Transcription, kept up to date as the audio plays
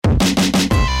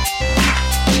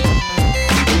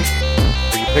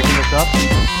start?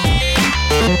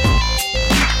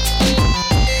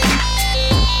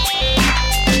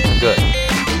 Good.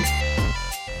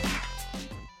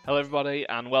 Hello, everybody,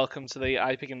 and welcome to the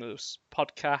I Picking This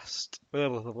podcast. I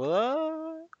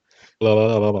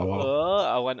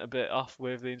went a bit off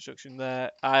with the introduction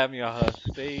there. I am your host,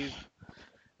 Steve.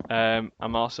 I'm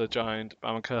also joined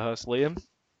by my co-host, Liam.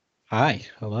 Hi,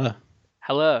 hello.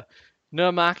 Hello.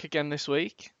 No Mark again this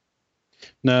week.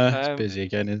 No, it's busy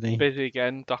again, isn't he? Busy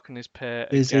again, docking his pay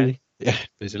Busy. again. Yeah,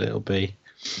 busy little bee.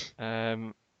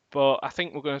 But I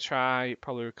think we're going to try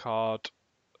probably record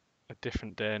a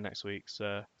different day next week.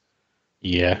 So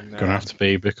Yeah, gonna have to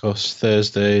be because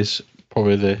Thursday's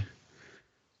probably the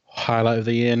highlight of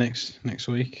the year next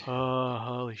week. Oh,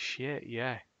 holy shit!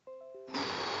 Yeah.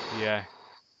 Yeah.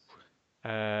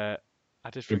 I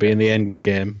just We'll be in the end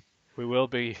game. We will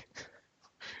be.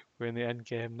 We're in the end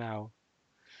game now.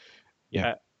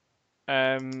 Yeah.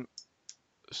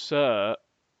 So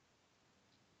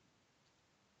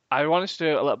I wanted to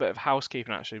do a little bit of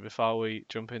housekeeping actually before we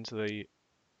jump into the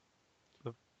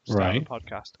start of the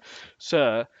podcast.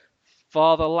 So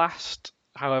for the last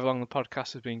however long the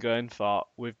podcast has been going for,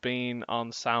 we've been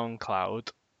on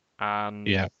SoundCloud and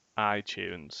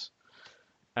iTunes.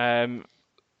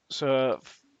 So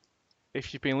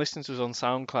if you've been listening to us on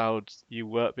SoundCloud, you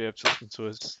won't be able to listen to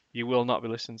us. You will not be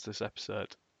listening to this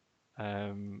episode.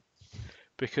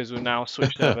 Because we've now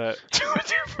switched over to a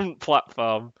different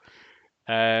platform,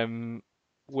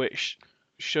 which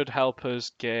should help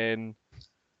us gain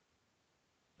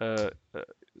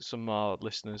some more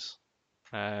listeners.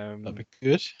 That'd be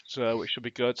good. So which should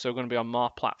be good. So we're going to be on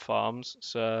more platforms.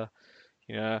 So,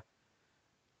 you know,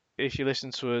 if you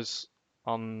listen to us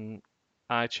on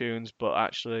iTunes, but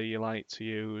actually you like to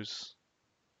use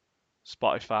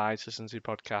Spotify to listen to your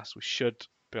podcast, we should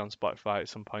be on Spotify at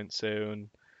some point soon.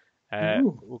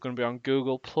 We're going to be on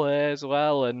Google Play as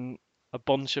well and a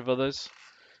bunch of others.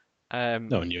 No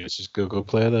one uses Google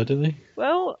Play though, do they?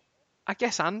 Well, I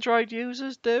guess Android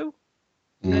users do.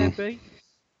 Maybe.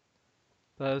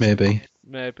 Maybe.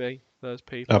 Those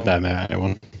people. I've never met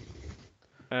anyone.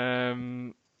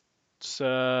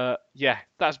 So, yeah,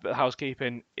 that's a bit of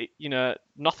housekeeping.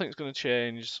 Nothing's going to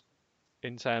change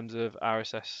in terms of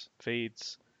RSS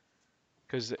feeds.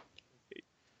 Because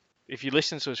if you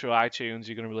listen to us through iTunes,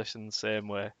 you're going to be listening the same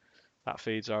way. That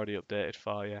feed's already updated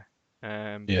for you.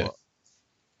 But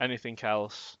anything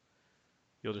else,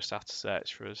 you'll just have to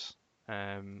search for us.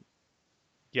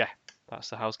 That's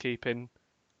the housekeeping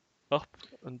up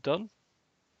and done.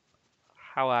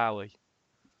 How are we?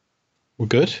 We're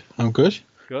good. I'm good.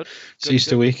 Good. It's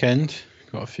Easter weekend.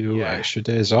 Got a few extra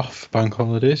days off, bank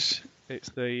holidays. It's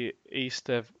the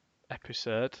Easter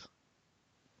episode.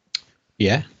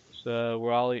 Yeah. So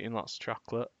we're all eating lots of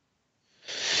chocolate.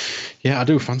 Yeah, I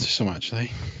do fancy some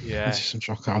actually. Yeah. Fancy some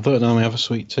chocolate. I don't normally have a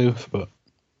sweet tooth, but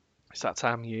it's that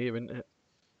time of year, isn't it?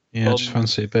 Yeah, I just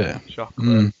fancy a bit.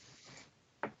 Chocolate.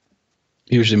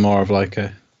 Usually more of like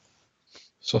a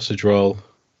sausage roll.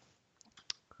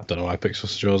 I don't know why I picked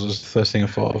sausage rolls. That's the first thing I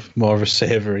thought of. More of a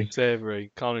savoury.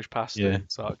 Cornish pasta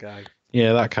sort of guy.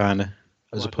 Yeah, that kind of.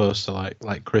 As opposed to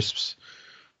like crisps,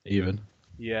 even.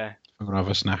 Yeah. I'm going to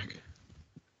have a snack.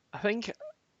 I think,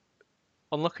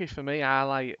 unlucky for me,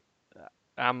 I'm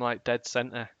like dead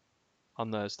centre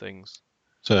on those things.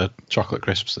 So, chocolate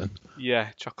crisps then?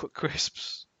 Yeah, chocolate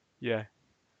crisps. Yeah.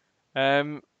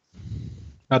 I'd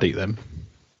eat them.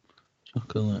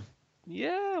 Chocolate.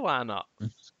 Yeah, why not?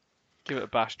 Give it a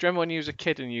bash. Do you remember when you was a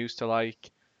kid and you used to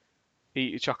like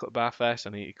eat your chocolate bar first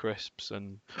and eat your crisps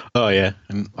and? Oh yeah,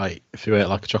 and like if you ate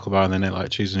like a chocolate bar and then ate like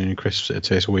cheese and crisps, it'd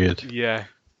taste weird. Yeah.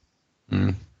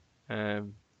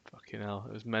 Fucking hell,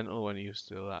 it was mental when you used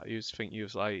to do that. You used to think you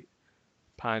was like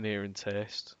pioneering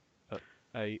taste at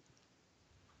 8.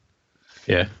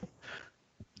 Yeah.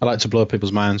 I like to blow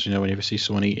people's minds, when you ever see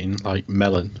someone eating like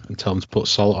melon and tell them to put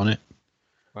salt on it.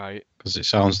 Right. Because it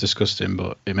sounds disgusting,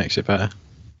 but it makes it better.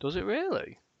 Does it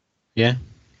really? Yeah,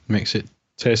 makes it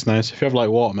taste nice. If you have like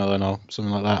watermelon or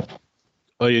something like that,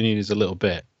 all you need is a little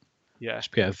bit. Yeah.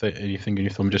 Just get anything in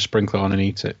your thumb, just sprinkle it on and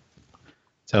eat it.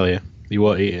 Tell you, you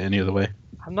won't eat it any other way.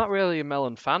 I'm not really a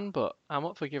melon fan, but I'm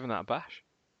up for giving that a bash.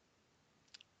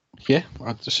 Yeah,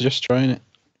 I'd suggest trying it.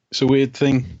 It's a weird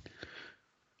thing.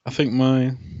 I think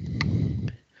either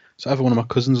one of my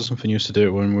cousins or something used to do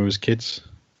it when we was kids.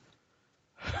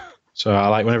 So I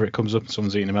like whenever it comes up and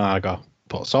someone's eating a melon, I go,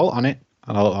 put salt on it.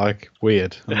 And I look like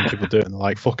weird. And then people do it and they're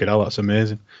like, fucking hell, that's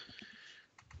amazing.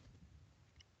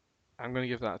 I'm going to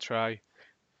give that a try.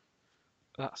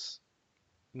 That's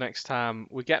next time.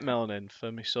 We get melon in for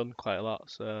my son quite a lot,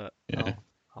 so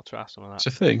I'll try some of that. It's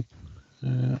a thing.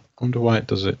 I wonder why it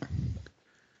does it.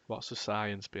 What's the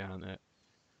science behind it?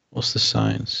 What's the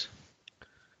science?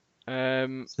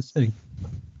 Um, What's the thing?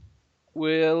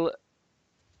 well,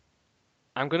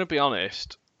 I'm gonna be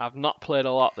honest. I've not played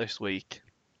a lot this week.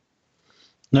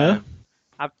 No?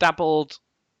 I've dabbled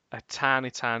a tiny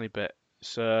bit.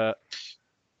 So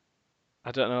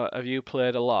I don't know. Have you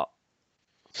played a lot?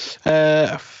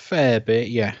 A fair bit,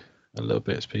 yeah. A little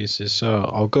bit of pieces. So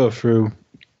I'll go through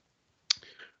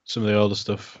some of the older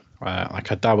stuff.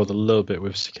 Like I dabbled a little bit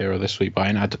with Sekiro this week, but I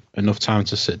didn't had enough time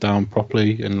to sit down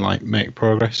properly and like make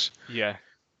progress. Yeah.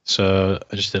 So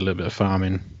I just did a little bit of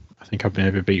farming. I think I've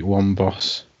maybe beat one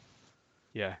boss.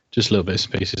 Yeah. Just little bits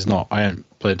and pieces. I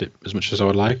haven't played it as much as I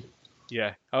would like.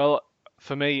 Yeah. Well,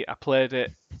 for me, I played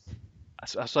it. I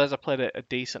suppose I played it a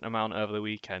decent amount over the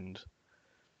weekend.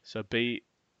 So beat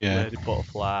Yeah. Lady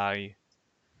Butterfly,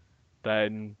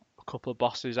 then a couple of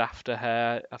bosses after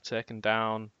her I've taken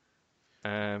down.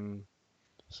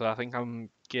 So I think I'm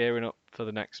gearing up for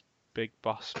the next big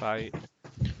boss fight.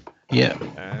 Yeah.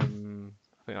 I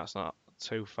think that's not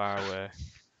too far away.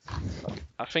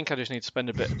 I think I just need to spend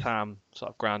a bit of time sort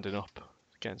of grinding up,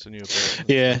 getting some new abilities.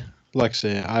 Yeah. Like I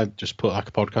say, I just put like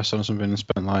a podcast on something and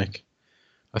spent like,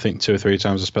 I think 2 or 3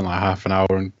 times I spent like half an hour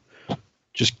and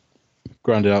just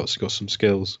grinded out, got some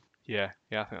skills. Yeah,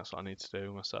 I think that's what I need to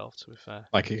do myself, to be fair.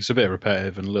 Like it's a bit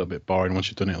repetitive and a little bit boring once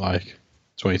you've done it like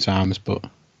 20 times, but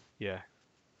Yeah.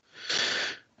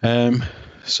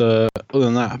 so other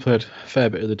than that, I played a fair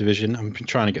bit of the Division. I've been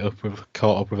trying to get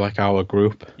caught up with like our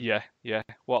group. Yeah.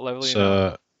 What level are you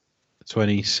now? So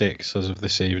 26 as of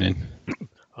this evening.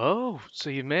 Oh, so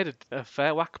you've made a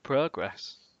fair whack of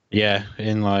progress. Yeah,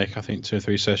 in like I think 2 or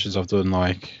 3 sessions I've done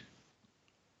like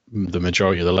the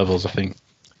majority of the levels, I think.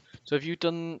 So have you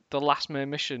done the last main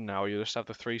mission now, or you just have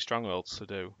the 3 strongholds to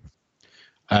do?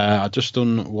 I've just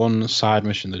done one side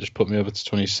mission that just put me over to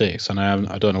 26, and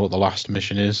I don't know what the last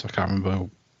mission is. I can't remember.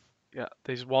 Yeah,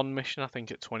 there's one mission I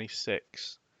think at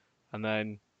 26, and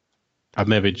then I've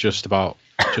maybe just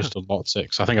unlocked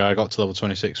 6. I think I got to level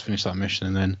 26, finished that mission,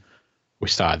 and then we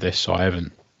started this, so I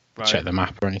haven't checked the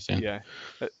map or anything. Yeah,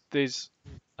 there's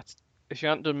if you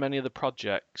haven't done many of the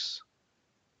projects,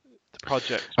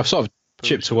 I've sort of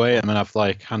chipped away at them, and I've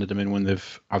like handed them in when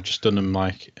I've just done them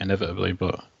like inevitably,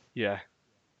 but yeah,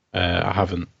 I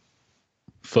haven't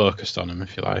focused on them,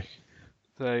 if you like.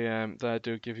 they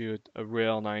do give you a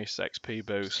real nice XP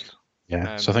boost.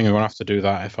 Yeah, so I think I'm gonna have to do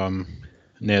that if I'm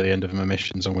near the end of my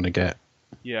missions. I'm gonna get.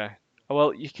 Yeah,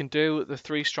 well, you can do the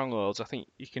 3 strongholds. I think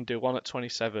you can do one at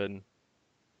 27.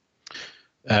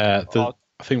 I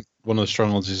think one of the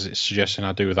strongholds is suggesting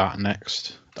I do that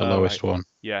next, the lowest one.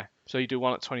 Yeah, so you do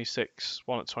one at 26,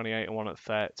 one at 28, and one at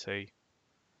 30.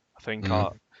 I think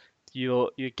you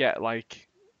get like,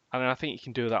 and I think you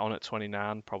can do that one at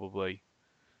 29 probably.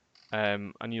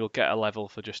 And you'll get a level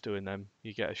for just doing them.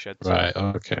 You get a shed. Right.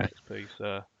 Okay. XP,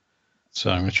 so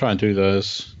I'm gonna try and do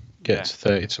those. Get to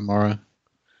 30 tomorrow.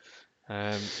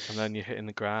 And then you're hitting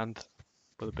the grind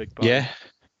with a big boss. Yeah.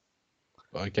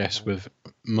 But I guess with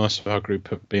most of our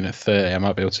group being at 30, I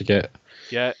might be able to get.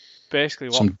 Yeah. Basically,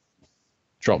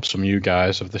 drop some you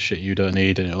guys of the shit you don't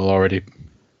need, and it'll already.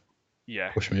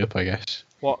 Yeah. Push me up, I guess.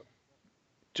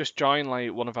 Just join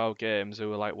like one of our games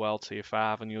who are like well tier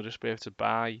 5, and you'll just be able to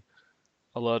buy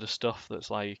a load of stuff that's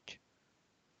like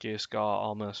gear score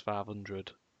almost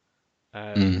 500,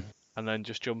 and then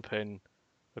just jump in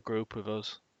a group with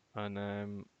us,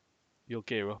 and you'll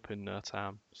gear up in no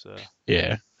time. So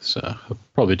yeah, so I'll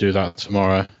probably do that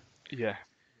tomorrow. Yeah,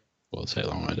 it'll take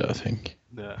long, I don't think.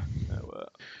 Yeah, it will.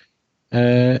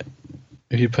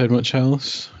 Have you played much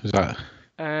else? Is that?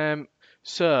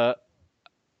 So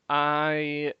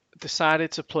I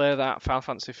decided to play that Final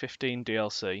Fantasy 15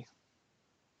 DLC.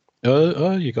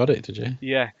 Oh, you got it, did you?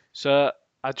 Yeah. So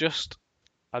I'm just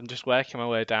working my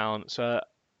way down. So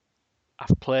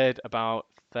I've played about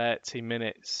 30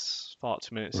 minutes,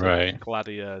 40 minutes of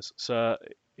Gladiators. So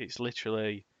it's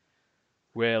literally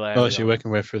really. Oh, so you're working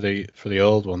way for the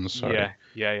old ones. Sorry.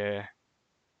 Yeah.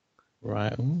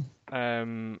 Right. Ooh.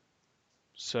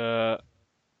 So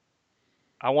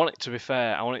I want it to be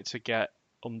fair. I want it to get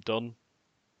done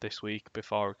this week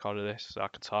before I recorded this, so I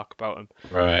can talk about them.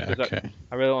 Right. Okay.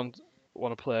 I really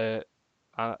want to play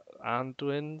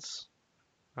Anduin's.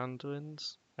 Anyway.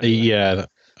 Yeah.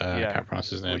 I can't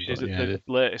pronounce his name. Which is the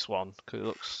latest one because it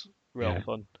looks real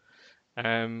fun.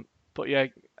 But yeah,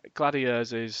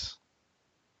 Gladiators is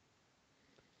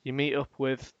you meet up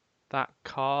with that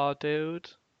car dude.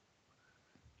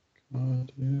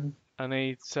 And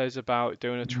he says about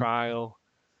doing a trial,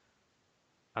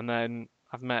 and then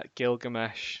I've met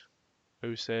Gilgamesh,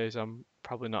 who says I'm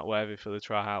probably not worthy for the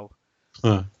trial.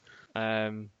 Huh.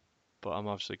 but I'm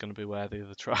obviously going to be worthy of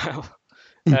the trial.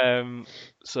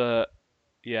 So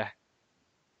yeah,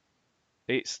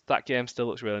 that game still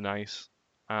looks really nice,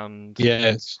 and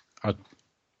Yeah,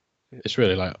 it's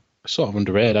really like sort of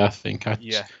underrated. I think I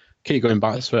yeah, keep going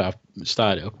back to it. I've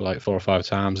started it up like 4 or 5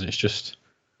 times, and it's just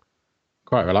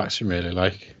quite relaxing, really.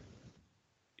 Like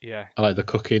yeah, I like the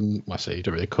cooking. Well, I say you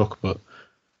don't really cook, but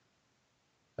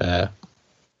uh,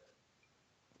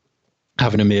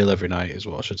 having a meal every night is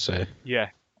what I should say. yeah.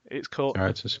 It's cool.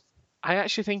 Characters. I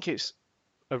actually think it's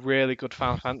a really good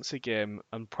Final Fantasy game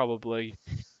and probably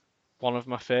one of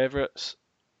my favourites.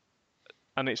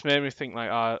 And it's made me think like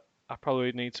I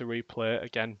probably need to replay it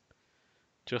again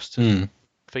just to Hmm.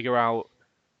 figure out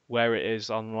where it is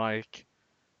on like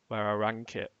where I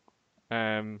rank it.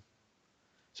 So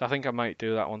I think I might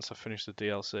do that once I finish the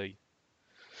DLC.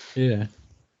 Yeah.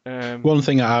 Um, One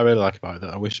thing that I really like about it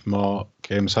that I wish more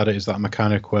games had it is that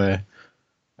mechanic where,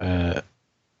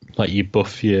 like you can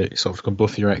buff your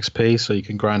XP, so you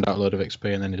can grind out a load of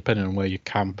XP, and then depending on where you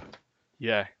camp,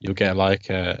 yeah, you'll get like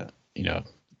you can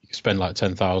spend like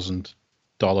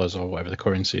 $10,000 or whatever the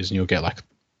currency is, and you'll get like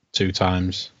 2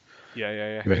 times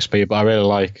yeah. your XP. But I really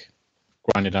like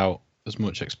grinding out as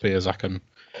much XP as I can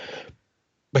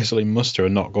basically muster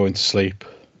and not going to sleep.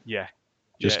 Yeah,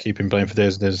 Just yeah, keeping playing for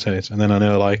days and days and days. And then I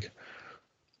know like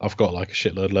I've got like a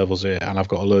shitload of levels here and I've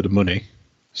got a load of money.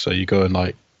 So you go and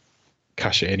like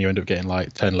cash it in, you end up getting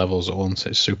like 10 levels at once.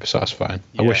 It's super satisfying.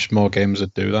 I yeah. wish more games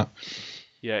would do that.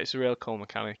 Yeah, it's a real cool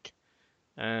mechanic.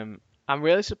 I'm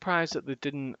really surprised that they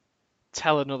didn't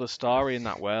tell another story in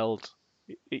that world.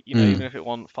 Even if it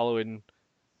wasn't following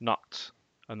Noct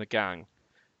and the gang,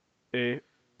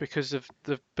 because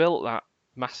they've built that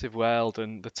massive world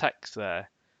and the text there.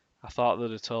 I thought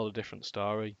they'd have told a different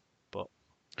story, but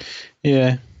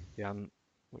Yeah, they hadn't,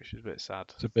 which is a bit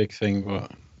sad. it's a big thing,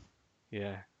 but I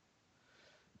Yeah.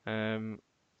 So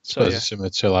suppose yeah, it's similar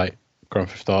to like Grand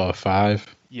Theft Auto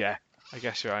 5. yeah. I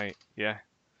guess you're right. Yeah.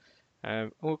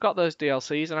 We've got those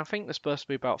DLCs, and I think they're supposed to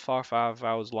be about 4 or 5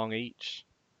 hours long each.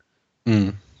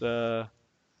 Mm. So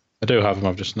I do have them,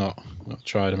 I've just not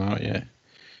tried them out yet.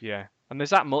 yeah, and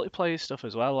there's that multiplayer stuff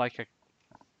as well. Like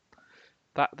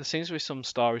that, there seems to be some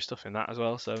story stuff in that as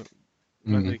well. So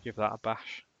maybe give that a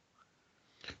bash.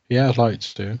 Yeah, I'd like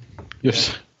to.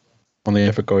 Just on the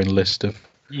ever going list of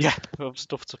Yeah, of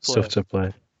stuff to play. stuff to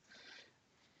play.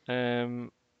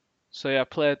 So yeah, I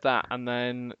played that, and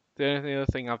then the only other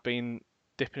thing I've been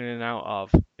dipping in and out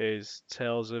of is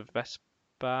Tales of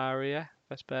Vesperia.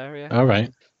 All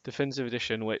right. Definitive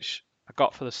Edition, which I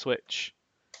got for the Switch.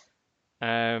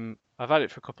 I've had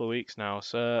it for a couple of weeks now,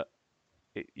 so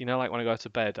like when I go to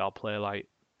bed, I'll play like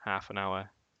half an hour.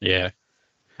 Yeah.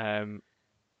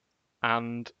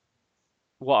 And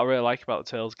what I really like about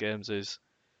the Tales games is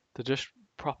they're just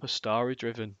proper story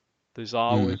driven. There's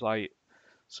always like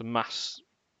some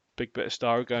big bit of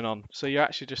story going on, so you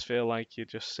actually just feel like you're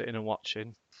just sitting and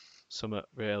watching something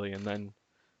really, and then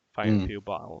fighting a few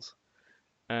battles.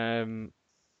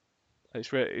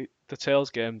 It's really the Tales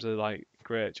games are like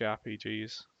great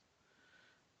JRPGs.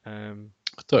 I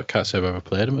thought Cats have ever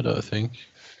played them, I don't think.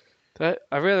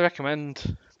 I really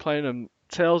recommend playing them.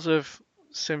 Tales of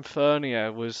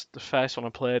Symphonia was the first one I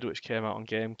played, which came out on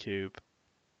GameCube.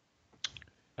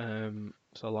 So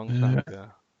a long time ago.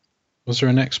 Was there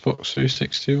an Xbox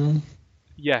 360 one?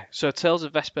 Yeah, so Tales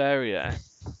of Vesperia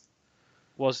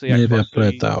was the Maybe Xbox I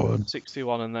played that one.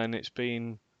 361, and then it's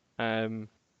been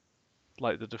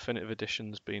like the definitive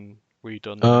edition's been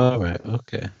redone. Oh, right,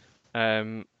 okay.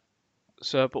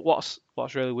 But what's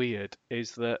really weird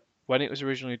is that when it was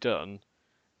originally done,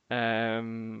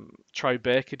 Troy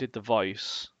Baker did the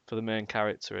voice for the main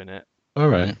character in it. All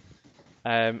right.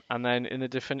 And then in the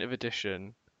definitive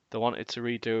edition, they wanted to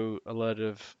redo a load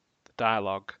of the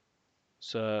dialogue.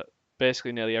 So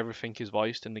basically, nearly everything is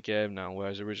voiced in the game now,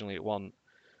 whereas originally it wasn't.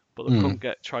 But they couldn't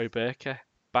get Troy Baker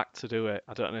back to do it.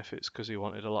 I don't know if it's because he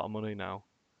wanted a lot of money now.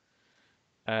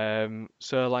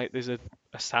 So like, there's a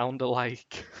sound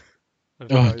alike of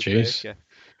Troy Baker,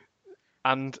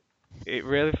 and it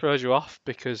really throws you off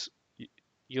because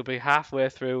you'll be halfway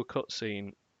through a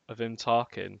cutscene of him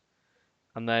talking,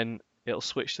 and then it'll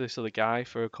switch to this other guy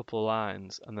for a couple of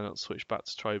lines, and then it'll switch back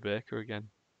to Troy Baker again.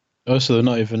 Oh, so they're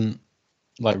not even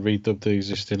like redubbed the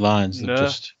existing lines. No.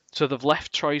 Just... So they've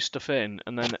left Troy's stuff in,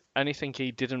 and then anything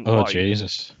he didn't Oh, voice,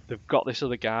 Jesus. they've got this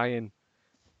other guy in.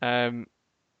 And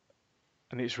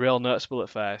it's real noticeable at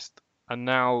first. And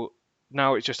now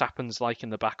it just happens like in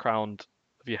the background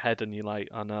of your head, and you're like,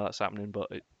 I know that's happening, but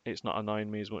it's not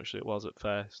annoying me as much as it was at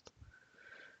first.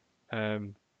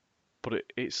 But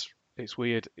it's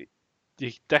weird.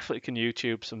 You definitely can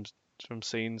YouTube some some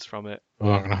scenes from it,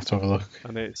 Oh, I'm gonna have to have a look.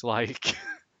 and it's like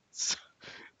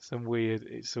some weird.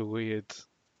 It's a weird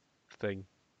thing.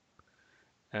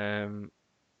 But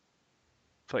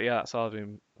yeah, that's all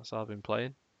I've been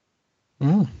playing.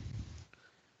 Mm.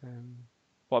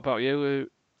 What about you?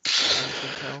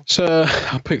 Anything else? So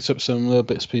I picked up some little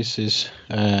bits and pieces.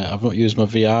 I've not used my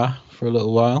VR for a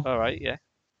little while, All right, yeah.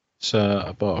 so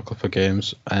I bought a couple of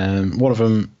games. One of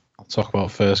them I'll talk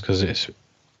about first because it's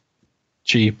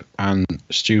cheap and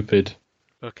stupid,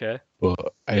 Okay.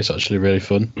 but it's actually really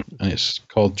fun, and it's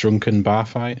called Drunken Bar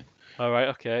Fight. All right,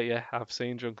 okay, yeah. I've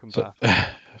seen Drunken So, Bath.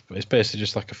 but it's basically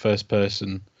just like a first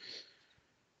person,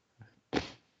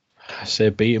 I say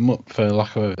beat 'em up for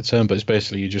lack of a term, but it's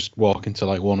basically you just walk into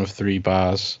like one of 3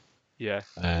 bars. Yeah,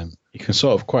 You can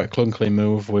sort of quite clunkily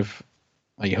move with,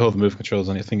 like you hold the move controls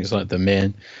on it. I think it's like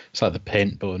it's like the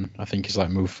paint button. I think it's like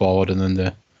move forward, and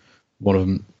then one of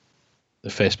them, the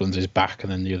face button is back,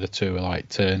 and then the other 2 are like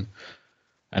turn.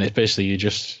 And it's basically you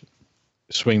just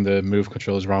swing the move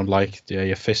controls around like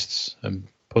your fists and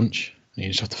punch, and you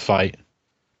just have to fight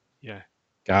yeah.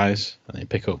 guys, and they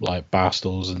pick up like bar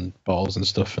stools and balls and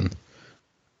stuff and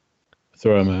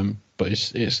throw them. But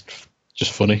it's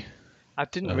just funny. I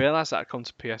didn't So, realise that had come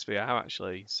to PSVR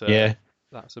actually, so yeah,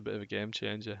 that's a bit of a game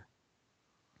changer.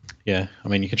 yeah. I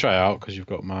mean, you can try it out because you've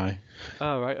got my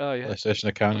Oh right, oh yeah, PlayStation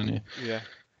account, and you yeah.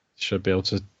 should be able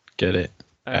to get it.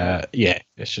 Uh, Yeah,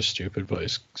 it's just stupid, but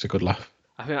it's a good laugh.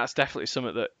 I think that's definitely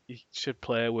something that you should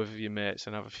play with your mates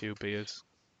and have a few beers.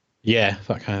 Yeah,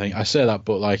 that kind of thing. I say that,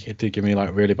 but like it did give me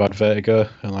like really bad vertigo,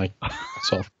 and like I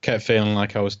sort of kept feeling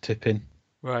like I was tipping.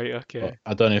 Right, okay. But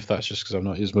I don't know if that's just because I've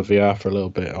not used my VR for a little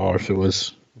bit, or if it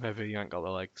was Maybe you ain't got the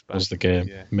legs back. the game.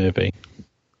 Yeah, Maybe.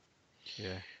 yeah.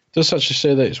 It does actually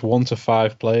say that it's 1 to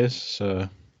 5 players, so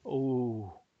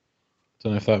Oh.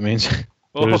 don't know if that means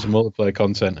there is multiplayer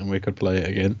content and we could play it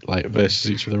again, like versus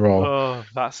each other all. Oh,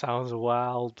 that sounds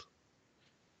wild.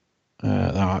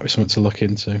 That might be something to look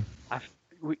into.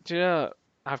 Do you know,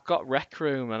 I've got Rec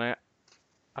Room and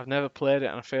I've never played it,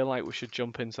 and I feel like we should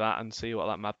jump into that and see what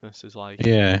that madness is like.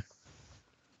 Yeah.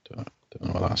 Don't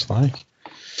know what that's like.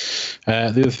 The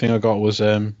other thing I got was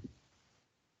that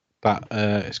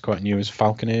it's quite new, is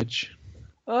Falcon Age.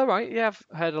 Oh, right, yeah, I've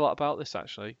heard a lot about this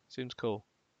actually. Seems cool.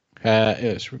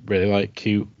 It's really like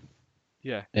cute.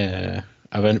 Yeah,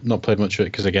 I've not played much of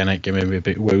it because again it gave me a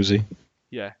bit woozy.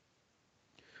 yeah,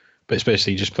 But it's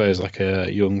basically you just play as like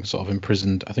a young sort of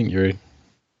imprisoned. I think you're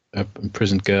a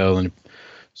imprisoned girl, and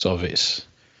sort of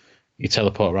you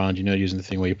teleport around. Using the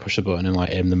thing where you push the button and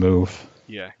like aim the move,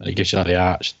 yeah, and it gives you like the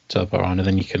arch teleport around, and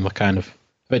then you can like kind of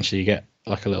eventually you get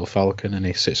like a little falcon, and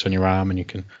he sits on your arm, and you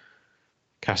can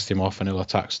cast him off, and he'll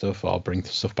attack stuff or bring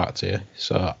stuff back to you.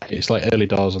 So it's like early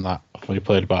doors on that. I've only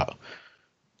played about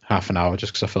half an hour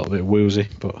just because I felt a bit woozy,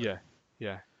 but yeah,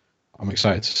 yeah. I'm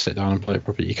excited to sit down and play it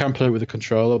properly. You can play it with a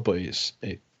controller, but it's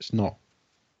not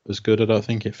as good. I don't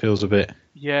think it feels a bit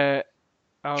Yeah,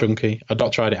 chunky. I've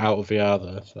not tried it out of VR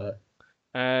though.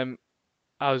 So.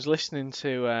 I was listening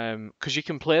to because you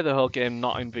can play the whole game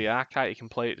not in VR, can't you? You can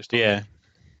play it just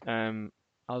on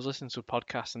I was listening to a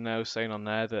podcast and they were saying on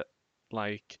there that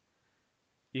like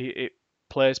it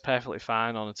plays perfectly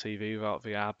fine on a TV without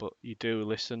VR, but you do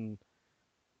listen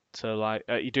to like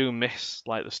you do miss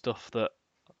like the stuff that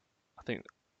I think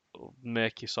will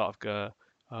make you sort of go,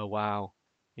 oh wow,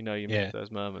 you miss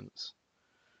those moments.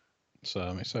 So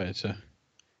I'm excited to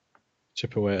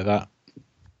chip away at that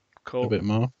Cool. a bit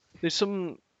more. There's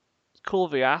some cool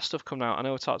VR stuff coming out. I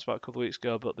know we talked about it a couple of weeks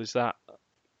ago, but there's that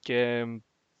game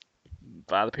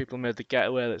by the people who made The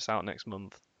Getaway that's out next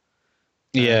month.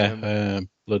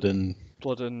 Blood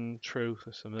and Truth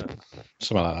or something.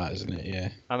 something like that, isn't it? Yeah,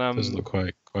 And does look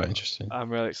quite interesting. I'm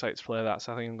really excited to play that,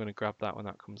 so I think I'm going to grab that when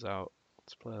that comes out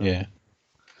to play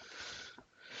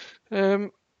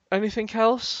that. Anything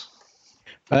else?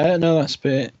 No, that's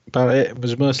about it. It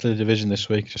was mostly the Division this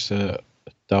week, just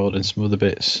dabbled in some other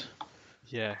bits.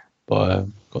 Yeah. But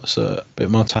got a bit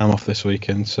more time off this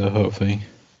weekend, so hopefully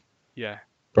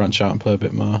branch out and play a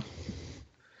bit more.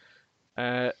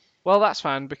 Well, that's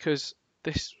fine, because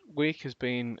this week has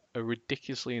been a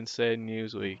ridiculously insane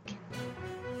news week.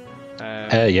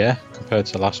 Compared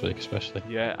to last week especially.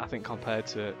 Yeah, I think compared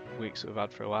to weeks that we've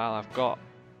had for a while, I've got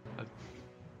a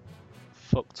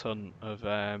fuck ton of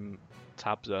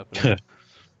tabs open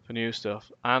for new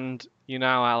stuff. And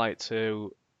I like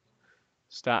to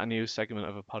start a new segment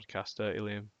of a podcast, don't you,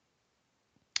 Liam?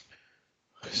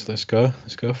 So let's go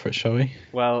for it, shall we?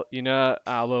 Well,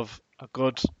 I love a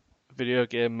good video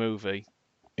game movie.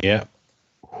 Yeah.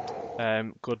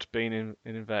 Good being in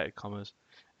inverted commas.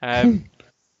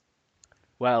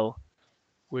 Well,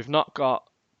 we've not got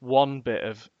one bit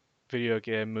of video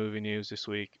game movie news this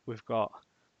week. We've got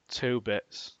 2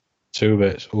 bits. 2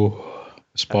 bits. Ooh,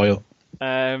 spoil.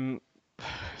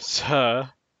 So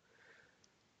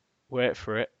wait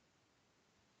for it.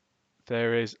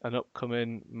 There is an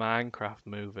upcoming Minecraft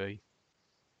movie,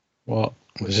 What?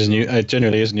 This is new. It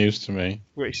generally is news to me.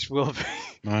 which will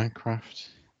Minecraft.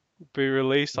 be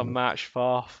released on March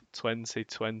 4th,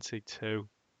 2022.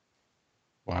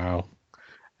 Wow.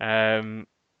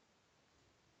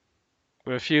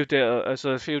 With a few details,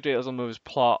 a few details on the movie's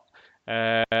plot.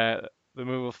 The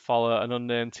movie will follow an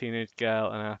unnamed teenage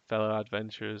girl and her fellow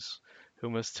adventurers who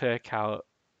must take on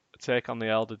the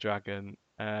Elder Dragon.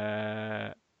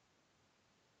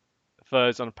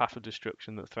 First on a path of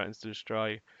destruction that threatens to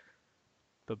destroy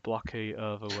the blocky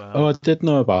overworld. Oh, I did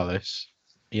know about this.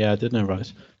 Yeah, I did know about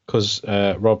this because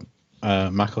Rob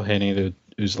McElhenney,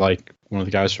 who's like one of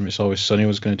the guys from It's Always Sunny,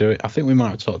 was going to do it. I think we might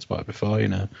have talked about it before, you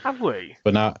know. Have we?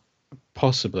 But now,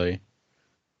 possibly,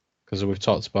 because we've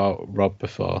talked about Rob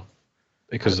before,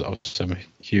 because obviously I'm a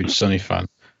huge Sunny fan.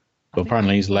 But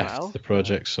apparently he's left the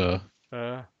project, so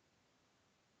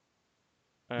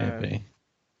maybe.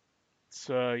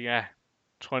 So yeah,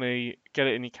 get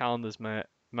it in your calendars, mate.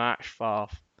 March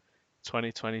 4th,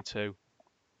 2022.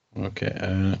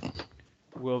 Okay.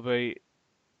 Will be.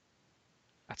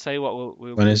 I tell you what,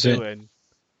 we'll When be is it? doing.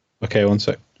 Okay, one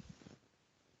sec.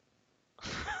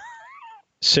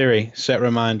 Siri, set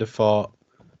reminder for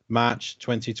March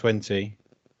 2020.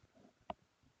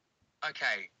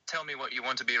 Okay, tell me what you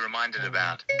want to be reminded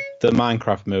about. The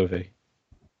Minecraft movie.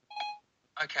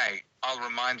 Okay, I'll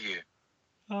remind you.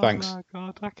 Oh Thanks. my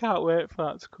god, I can't wait for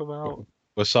that to come out.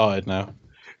 We're sorted now.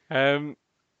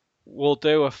 We'll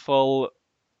do a full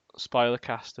spoiler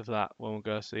cast of that when we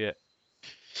go see it.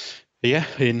 Yeah,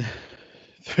 in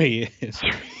 3 years.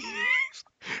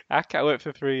 I can't wait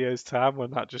for 3 years' time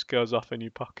when that just goes off in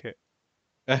your pocket.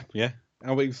 Yeah.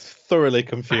 I'll be thoroughly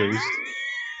confused.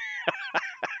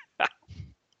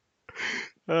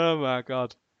 Oh my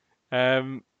god.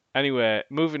 Anyway,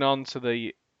 moving on to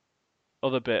the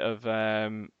other bit of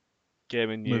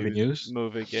gaming news.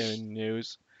 Movie gaming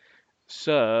news.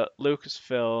 So,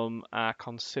 Lucasfilm are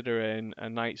considering a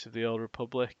Knights of the Old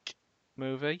Republic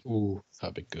movie. Ooh,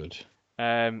 that'd be good.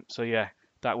 So yeah,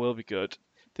 that will be good.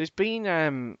 There's been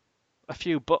a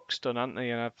few books done, haven't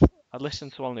they? And I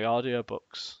listened to one of the audio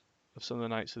books of some of the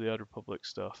Knights of the Old Republic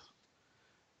stuff.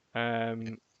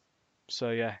 So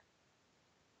yeah,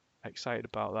 excited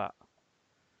about that.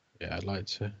 Yeah,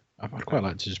 I'd quite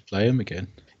like to just play them again.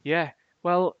 Yeah,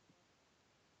 well,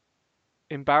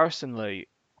 embarrassingly,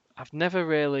 I've never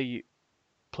really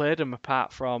played them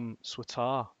apart from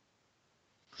SWTOR.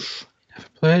 Never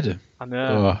played them. I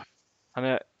know, Oh,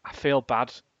 and I feel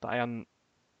bad that I hadn't.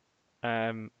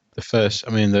 the first,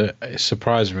 it's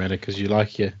surprising really because you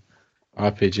like your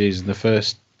RPGs, and the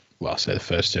first, well, I say the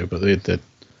first 2, but the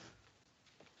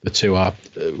 2 are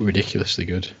ridiculously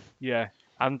good. Yeah,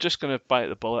 I'm just gonna bite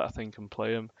the bullet, I think, and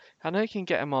play them. I know you can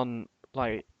get them on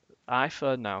like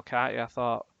iPhone now, can't you? I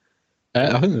thought.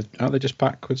 I think aren't they just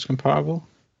backwards compatible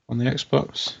on the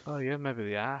Xbox? Oh yeah, maybe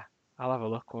they are. I'll have a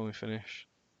look when we finish.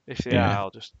 If they Yeah.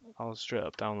 are, I'll straight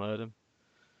up download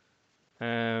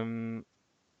them.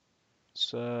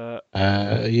 So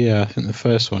Yeah, I think the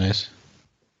first one is.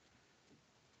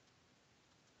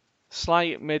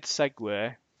 slight mid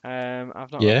segue.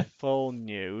 I've not Yeah. got full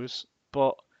news,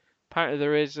 but apparently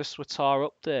there is a SWTOR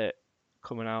update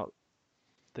coming out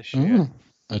this year.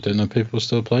 I didn't know people were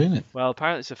still playing it. Well,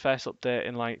 apparently it's the first update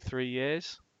in like 3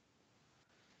 years.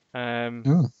 I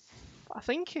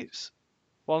think it's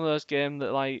one of those games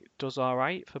that like does all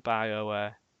right for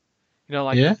BioWare. You know,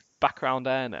 like Yeah. background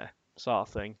earner sort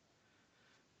of thing.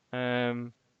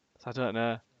 So I don't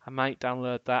know. I might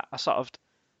download that. I sort of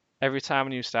every time a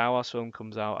new Star Wars film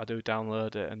comes out, I do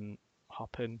download it and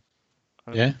hop in.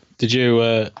 Yeah. Did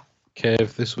you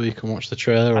cave this week and watch the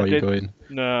trailer, or I are you did. going?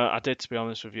 No, I did, to be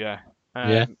honest with you.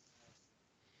 Yeah.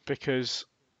 Because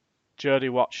Jodie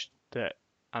watched it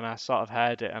and I sort of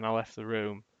heard it and I left the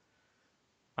room,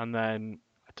 and then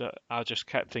I just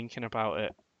kept thinking about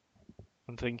it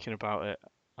and thinking about it,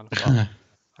 and I thought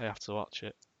I have to watch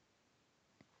it.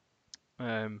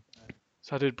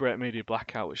 So I did break media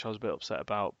blackout, which I was a bit upset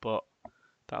about, but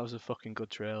that was a fucking good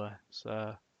trailer.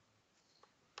 So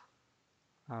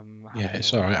Yeah,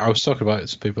 it's alright. I was talking about it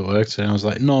to people at work today, and I was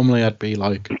like, normally I'd be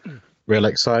like real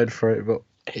excited for it, but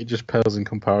it just pales in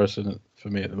comparison for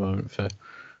me at the moment for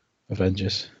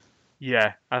Avengers.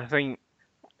 Yeah, I think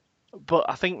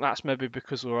that's maybe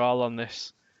because we're all on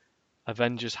this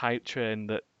Avengers hype train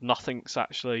that nothing's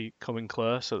actually coming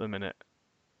close at the minute.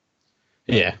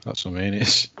 Yeah, that's what I mean.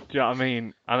 It's Do you know what I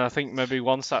mean? And I think maybe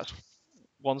once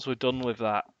we're done with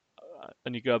that,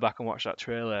 and you go back and watch that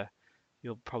trailer,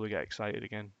 you'll probably get excited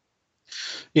again.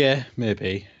 yeah,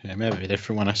 maybe. Yeah, maybe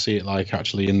different when I see it like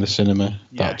actually in the cinema,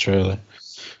 Yeah. that trailer.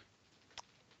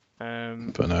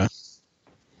 Um, But no.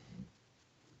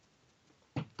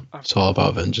 It's all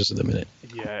about Avengers at the minute.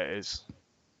 yeah, it is.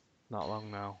 Not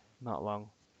long now. Not long.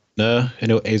 No,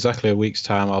 in exactly a week's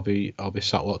time I'll be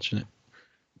sat watching it.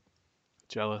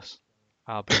 Jealous.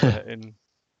 I'll be waiting.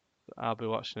 I'll be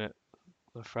watching it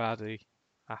the Friday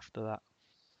after that.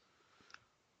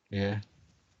 Yeah.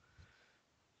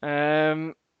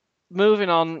 Moving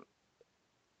on,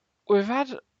 we've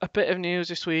had a bit of news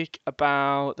this week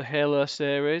about the Halo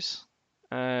series.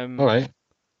 Alright.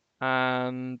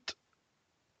 And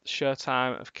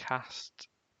Showtime have cast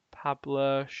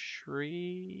Pablo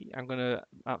Shri. I'm gonna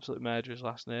absolutely murder his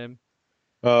last name.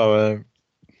 Oh,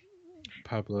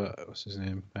 Pablo, what's his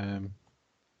name?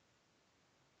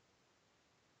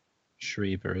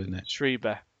 Schreiber, isn't it?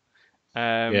 Schreiber.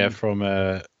 Yeah, from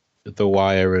The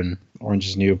Wire and Orange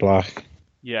is the New Black.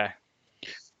 Yeah.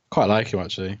 Quite like him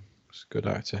actually. He's a good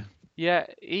actor. Yeah,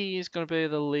 he is going to be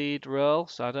the lead role,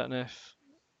 so I don't know if.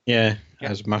 Yeah, Yeah.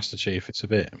 as Master Chief, it's a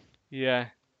bit Yeah.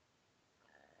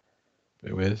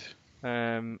 weird.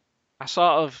 I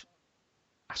sort of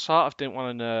didn't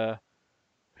want to know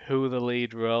who the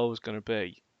lead role was going to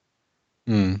be,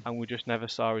 and we just never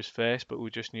saw his face, but we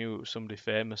just knew it was somebody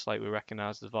famous, like we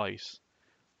recognised the voice.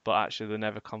 But actually, they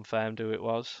never confirmed who it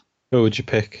was. Who would you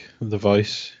pick of the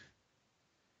voice?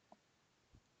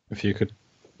 If you could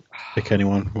pick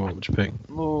anyone, what would you pick?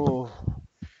 Oh,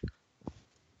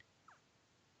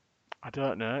 I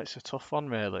don't know. It's a tough one,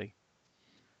 really.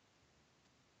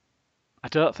 I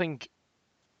don't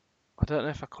know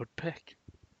if I could pick.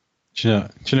 Do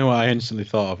you know what I instantly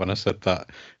thought of when I said that?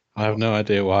 I have no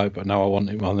idea why, but now I want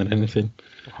it more than anything.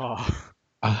 Oh,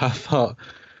 I thought,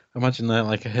 imagine that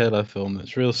like a Halo film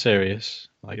that's real serious,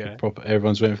 like Yeah. a proper.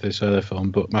 Everyone's waiting for this Halo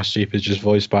film, but Master Chief is just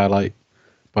voiced by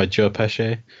Joe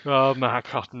Pesci. oh my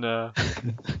God, no! I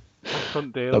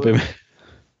couldn't deal That'd with be it.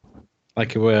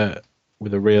 like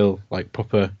with a real like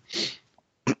proper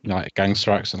like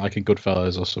gangster accent, like in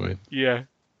Goodfellas or something. Yeah,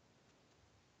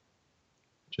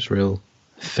 Just real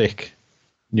thick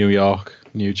New York,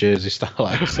 New Jersey style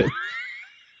accent.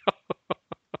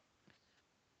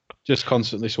 Just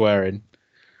constantly swearing.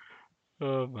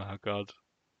 oh my God,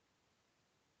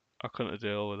 I couldn't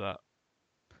deal with that.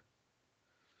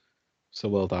 It's the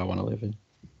world I want to live in.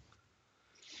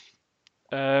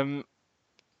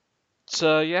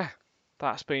 So yeah,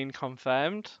 that's been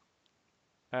confirmed.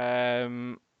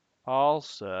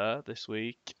 Also this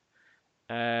week,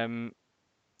 The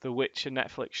Witcher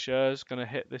Netflix show is gonna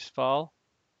hit this fall.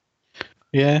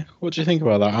 Yeah, what do you think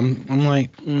about that? I'm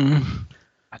like, I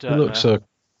it don't looks know.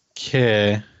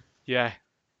 okay. Yeah,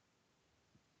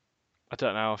 I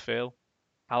don't know how I feel.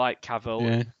 I like Cavill.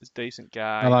 Yeah. He's a decent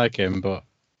guy. I like him, but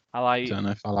I I like. don't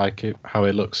know if I like it how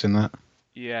he looks in that.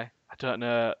 Yeah, I don't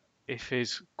know if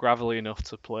he's gravelly enough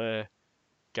to play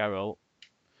Geralt.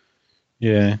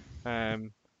 Yeah. I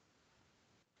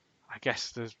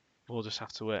guess we'll just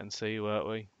have to wait and see, won't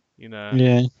we? You know,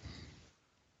 Yeah.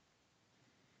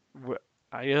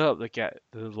 I hope they get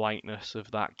the likeness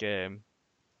of that game.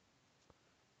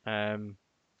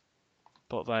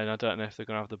 But then I don't know if they're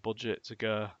gonna have the budget to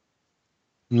go.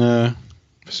 No.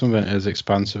 For something as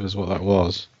expansive as what that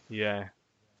was. Yeah,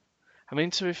 I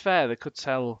mean, to be fair, they could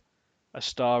tell a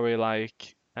story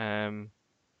like, oh,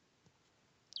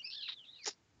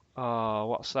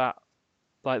 what's that?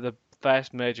 Like the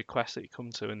first major quest that you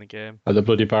come to in the game. Like the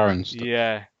Bloody Baron stuff.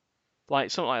 Yeah,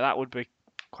 like something like that would be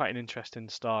quite an interesting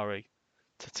story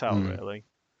to tell, really.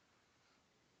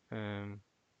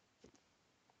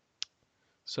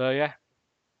 So yeah,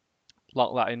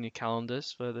 lock that in your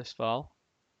calendars for this fall.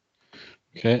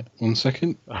 Okay, 1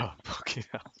 second. Oh, fucking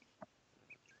hell.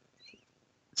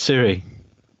 Siri,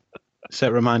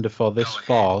 set reminder for this Go ahead.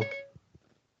 fall.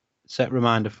 Set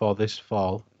reminder for this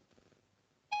fall.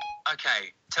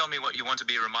 Okay, tell me what you want to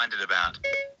be reminded about.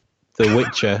 The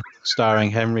Witcher,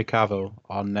 starring Henry Cavill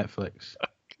on Netflix.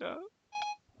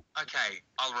 Okay,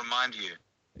 I'll remind you.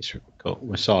 It's cool.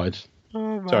 We're sorted.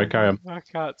 Oh, Sorry, carry on. I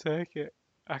can't take it.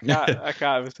 I can't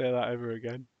ever say that ever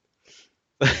again.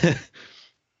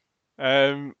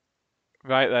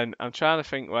 Right then, I'm trying to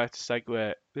think where to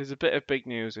segue. There's a bit of big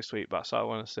news this week, but I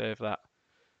want to save that.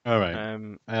 All right.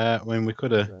 I mean, we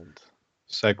could have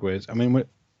segues. I mean, we're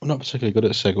not particularly good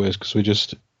at segues because we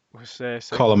just We'll say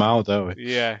call them out, don't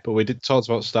we? Yeah. But we did talk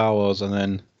about Star Wars, and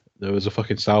then there was a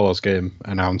fucking Star Wars game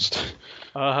announced.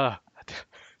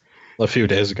 a few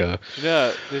days ago. You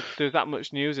know, there's that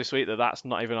much news this week that's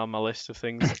not even on my list of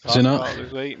things to Is talk it not? about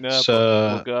this week. No, So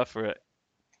but we'll go for it.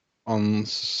 on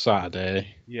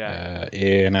Saturday, Yeah.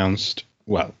 EA announced,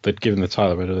 well, they'd given the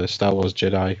title rid of the Star Wars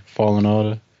Jedi Fallen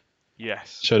Order.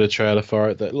 Yes. Showed a trailer for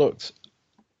it that looked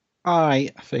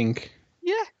alright, I think.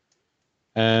 Yeah.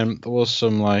 There was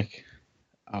some like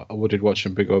I did watch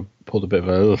them pulled a bit of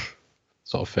a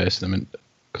sort of face in them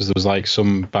because there was like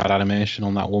some bad animation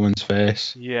on that woman's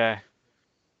face. Yeah.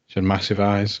 She had massive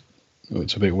eyes.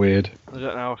 It's a bit weird. I don't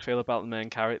know how I feel about the main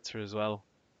character as well.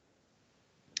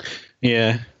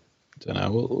 Yeah, don't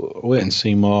know. We'll wait and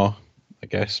see more, I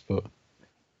guess. But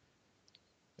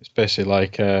it's basically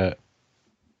like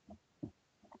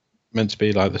meant to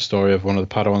be like the story of one of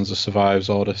the Padawans that survives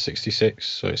Order 66.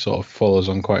 So it sort of follows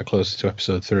on quite closely to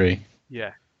Episode 3.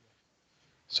 Yeah.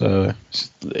 So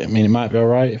I mean, it might be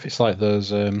alright if it's like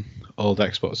those old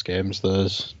Xbox games.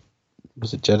 Was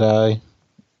it Jedi?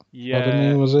 Yeah.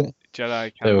 Academy, was it? Jedi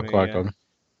Academy. They were quite yeah. good.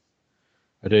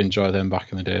 I did enjoy them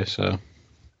back in the day. So.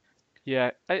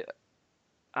 Yeah.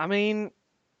 I mean.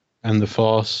 And the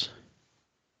Force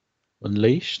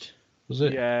Unleashed, was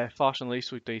it? Yeah, Force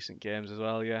Unleashed with decent games as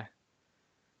well. Yeah.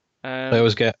 I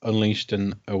always get Unleashed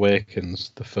and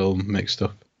Awakens, the film, mixed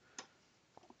up.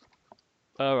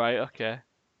 All right. Okay.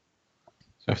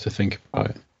 So I have to think about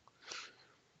it.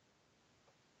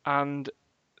 And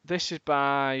this is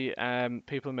by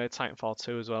people who made Titanfall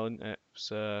 2 as well, isn't it?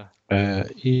 So Yeah,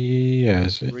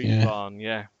 is it? Respawn,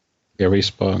 yeah. Yeah,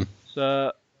 Respawn.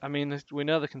 So I mean, we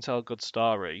know they can tell a good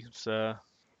story. So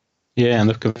Yeah, and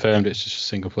they've confirmed it's just a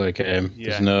single player game. Yeah.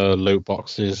 There's no loot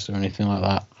boxes or anything like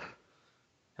that.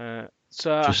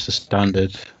 So Just a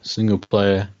standard single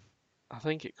player. I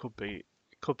think it could be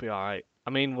alright. I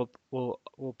mean,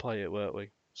 we'll play it, won't we?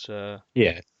 So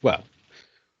Yeah, well,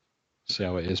 see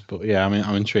how it is. But yeah, I mean,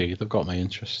 I'm intrigued. They've got my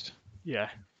interest. yeah,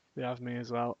 they have me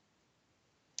as well.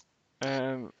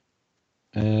 Some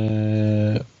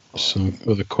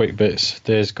other quick bits.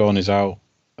 Days Gone is out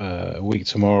a week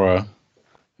tomorrow.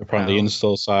 Apparently, Wow.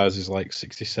 install size is like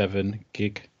 67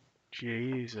 gig.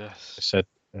 Jesus. I said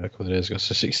a couple of days ago.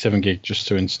 So 67 gig just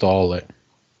to install it.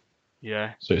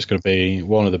 Yeah. So it's going to be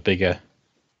one of the bigger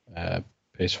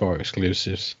PS4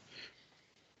 exclusives.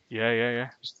 Yeah.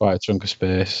 It's quite a chunk of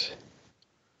space.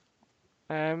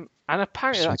 And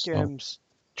apparently that Some stuff. game's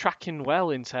tracking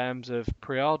well in terms of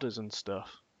pre-orders and stuff.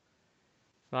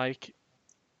 Like,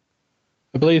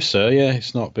 I believe so. Yeah,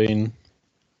 it's not been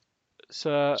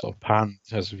so sort of panned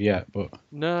as of yet, but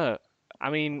no, I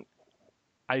mean,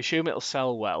 I assume it'll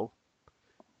sell well.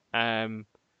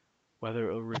 Whether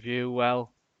it'll review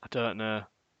well, I don't know.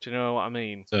 Do you know what I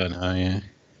mean? I don't know. Yeah,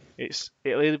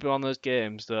 It'll either be one of those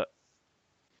games that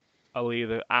I'll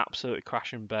either absolutely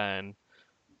crash and burn,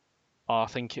 or I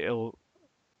think it'll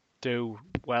do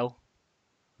well.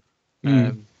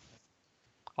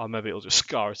 Or maybe it'll just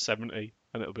score a 70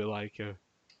 and it'll be like a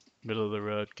middle of the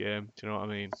road game. Do you know what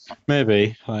I mean?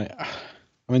 maybe. Like,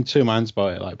 I'm in two minds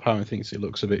about it. Like, part of me thinks it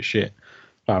looks a bit shit.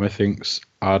 Part of me thinks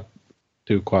I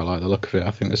do quite like the look of it.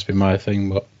 I think this would be my thing,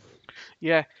 but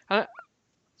Yeah, and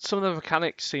some of the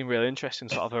mechanics seem really interesting,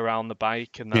 sort of around the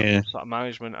bike and that Yeah. sort of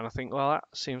management. And I think, well, that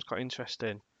seems quite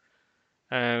interesting.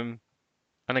 And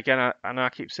again, I know I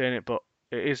keep saying it, but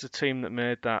it is the team that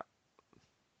made that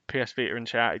PS Vita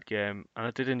Uncharted game, and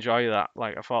I did enjoy that.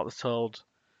 Like, I thought they told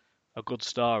a good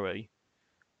story.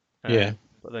 Yeah.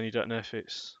 But then you don't know if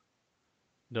it's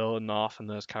Nolan North and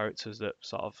those characters that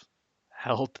sort of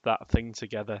held that thing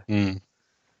together.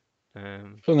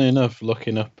 Funnily enough,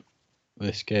 looking up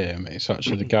this game, it's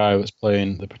actually the guy that's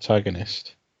playing the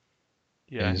protagonist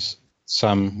Yeah. is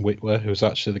Sam Witwer, who's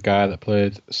actually the guy that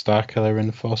played Starkiller in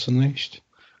The Force Unleashed.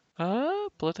 Oh,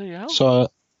 bloody hell.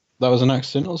 So that was an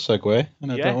accidental segue,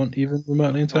 and I Yeah. don't want even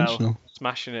remotely intentional.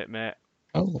 Smashing it, mate.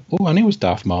 Oh, and he was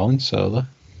Darth Maul in Solo.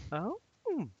 Oh.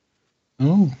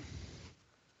 Oh,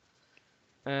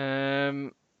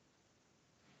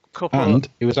 Couple. and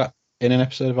he was in an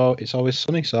episode of It's Always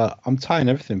Sunny, so I'm tying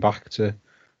everything back to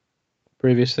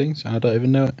previous things, and I don't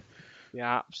even know it. The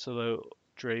absolute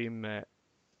dream, mate.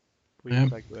 With Yeah.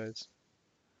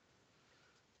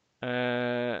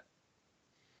 segues.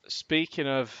 Speaking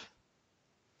of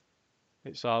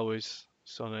It's Always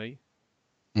Sunny,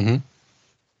 Mm-hmm.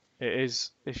 it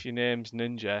is if your name's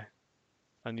Ninja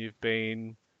and you've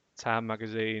been Time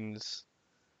Magazine's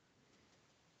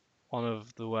one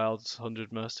of the world's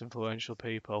 100 most influential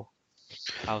people.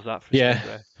 How's that for Yeah.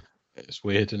 segue? It's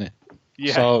weird, isn't it?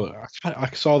 Yeah. So I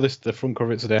saw the front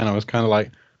cover of it today, and I was kind of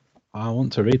like, I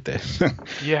want to read this.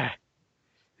 Yeah.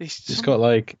 It's got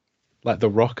like The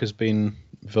Rock has been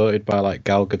voted by like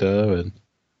Gal Gadot, and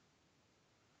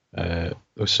There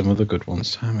was some other good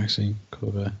ones. Time magazine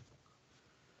cover.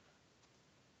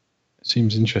 It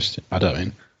seems interesting. I don't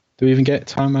mean. Do we even get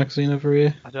Time magazine over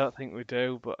here? I don't think we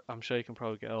do, but I'm sure you can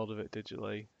probably get hold of it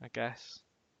digitally, I guess.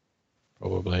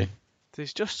 Probably.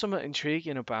 There's just something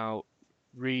intriguing about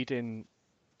reading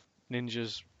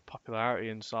Ninja's popularity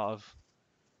and sort of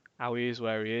how he is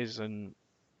where he is, and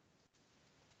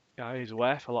yeah, he's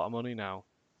worth a lot of money now.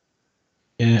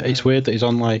 Yeah, it's weird that he's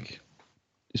on like.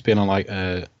 He's been on like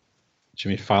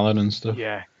Jimmy Fallon and stuff.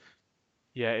 Yeah,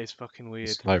 yeah, it's fucking weird.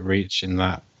 It's like reaching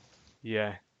that.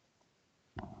 Yeah,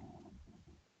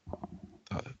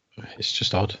 It's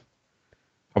just odd.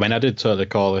 I mean, I did totally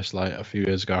call this like a few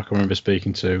years ago. I can remember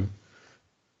speaking to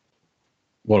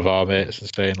one of our mates and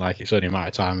saying like it's only a matter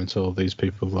of time until these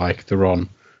people like they're on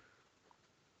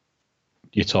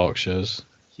your talk shows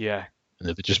yeah, and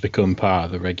they just become part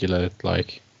of the regular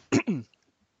like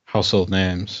household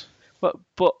names.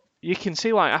 but you can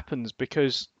see why it happens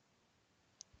because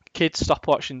kids stop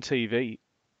watching TV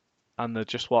and they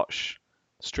just watch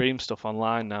stream stuff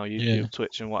online now, YouTube, Yeah.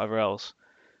 Twitch, and whatever else.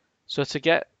 So to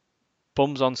get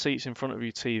bums on seats in front of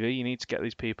your TV, you need to get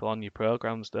these people on your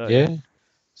programs, don't you? Yeah.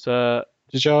 So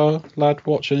Did your lad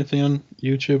watch anything on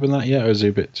YouTube and that yet, or is he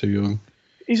a bit too young?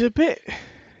 he's a bit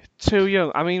too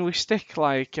young. I mean, we stick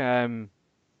like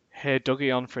Hey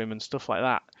Dougie on for him and stuff like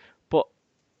that, but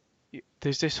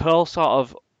there's this whole sort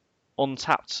of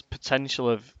untapped potential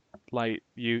of like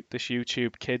this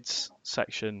YouTube Kids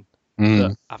section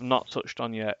that I've not touched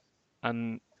on yet,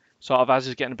 and sort of as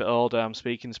he's getting a bit older, I'm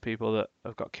speaking to people that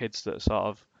have got kids that are sort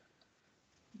of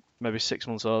maybe 6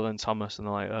 months older than Thomas, and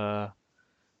they're like,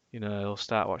 he'll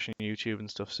start watching YouTube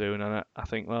and stuff soon, and I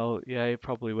think, well, yeah, he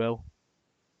probably will.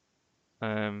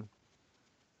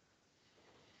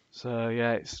 So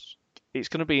yeah, it's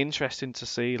going to be interesting to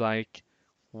see like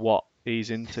what he's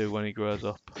into when he grows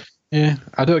up. Yeah,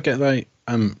 I don't get like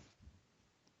I'm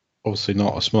obviously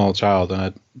not a small child and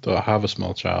I don't have a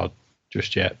small child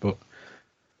just yet, but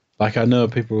like I know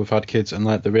people who've had kids and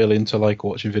like they're really into like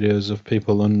watching videos of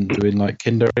people and doing like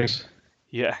Kinder eggs.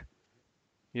 Yeah,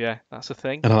 yeah, that's a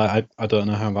thing. And I don't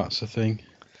know how that's a thing.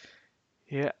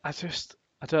 Yeah, I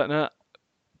don't know.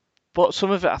 But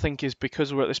some of it I think is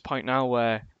because we're at this point now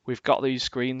where we've got these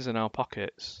screens in our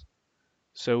pockets,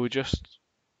 so we just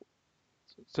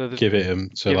Give it them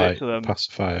to give it like to them.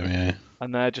 pacify them, yeah.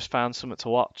 And they just found something to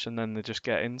watch, and then they just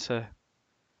get into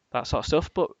that sort of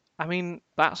stuff. But I mean,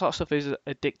 that sort of stuff is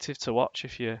addictive to watch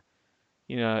if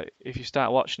if you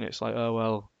start watching it, it's like, oh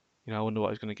well, I wonder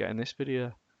what he's going to get in this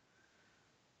video.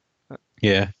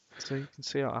 Yeah. So you can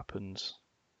see how it happens.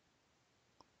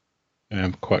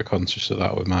 I'm quite conscious of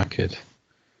that with my kid.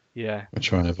 Yeah. I'm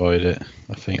trying to avoid it,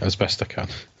 I think, as best I can.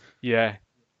 Yeah.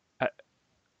 I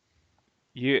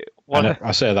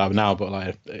say that now, but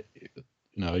like, a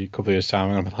couple of years time,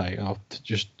 I'm like, I'll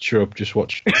just shut up, just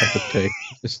watch Peppa Pig.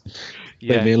 Just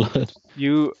leave me alone.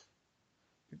 You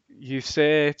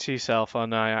say to yourself, "Oh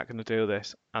no, I'm not going to do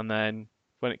this," and then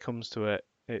when it comes to it,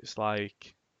 it's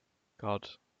like, God,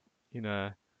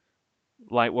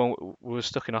 like when we were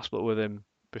stuck in hospital with him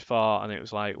before, and it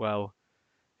was like, well,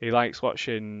 he likes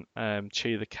watching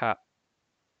Chi the Cat,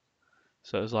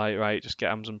 so it was like, right, just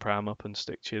get Amazon Prime up and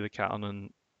stick Chi the Cat on,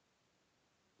 and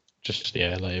just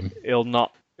let him. He'll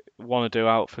not want to do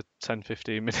out for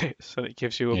 10-15 minutes, and it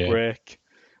gives you a break.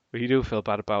 But you do feel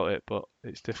bad about it, but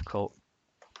it's difficult.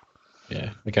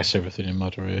 Yeah, I guess everything in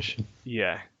moderation.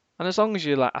 Yeah, and as long as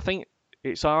you I think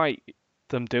it's alright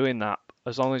them doing that,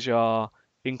 as long as you're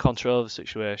in control of the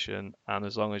situation, and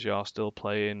as long as you're still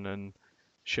playing and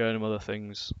showing them other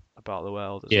things about the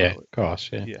world. As well. Of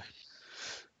course, yeah.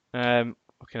 Okay,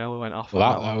 now we went off.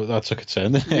 Well, that took a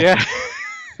turn. Yeah.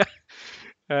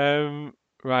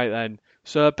 Right then.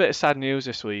 So a bit of sad news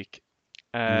this week.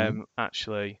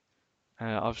 Actually,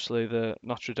 obviously the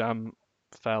Notre Dame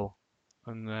fell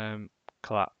and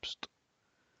collapsed.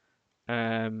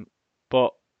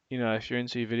 But if you're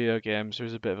into video games,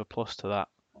 there's a bit of a plus to that.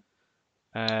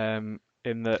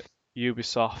 In that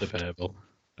Ubisoft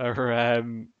are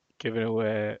giving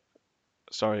away.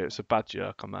 Sorry, it's a bad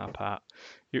joke on my part.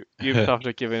 Ubisoft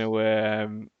are giving away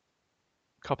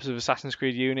copies of Assassin's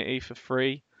Creed Unity for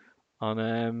free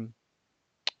on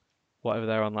whatever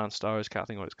their online store is. Can't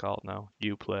think what it's called now.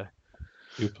 Uplay.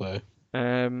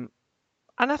 And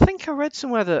I think I read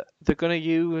somewhere that they're going to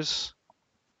use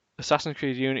Assassin's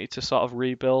Creed Unity to sort of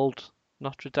rebuild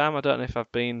Notre Dame. I don't know if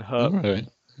I've been hurt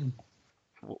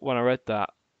when I read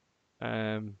that.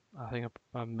 I think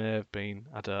I may have been.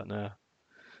 I don't know.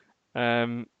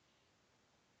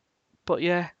 But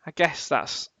yeah, I guess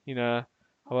that's I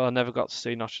never got to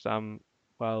see Notre Dame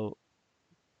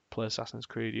play Assassin's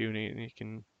Creed Unity, and you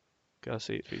can Go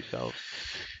see it for yourself.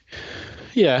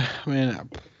 Yeah, I mean,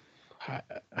 I,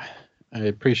 I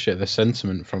appreciate the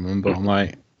sentiment from them, but I'm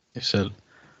like, it's a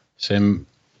same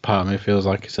part of me feels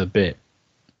like it's a bit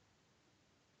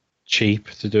cheap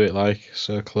to do it like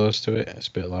so close to it. It's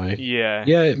a bit like, Yeah,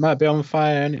 yeah, it might be on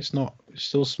fire and it's not, it's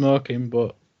still smoking,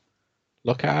 but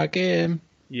look at our game.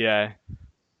 yeah.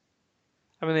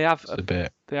 I mean, It's a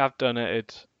bit, they have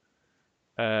donated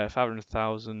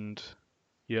 500,000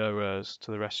 euros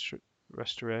to the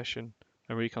restoration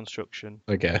and reconstruction.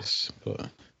 I guess, but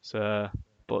So,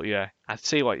 but yeah, I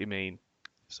see what you mean.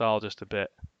 It's all just a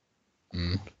bit.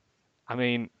 mm. I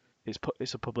mean,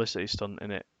 it's a publicity stunt,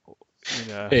 in it.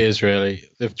 You know. It is really.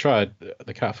 They've tried.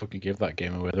 They can't fucking give that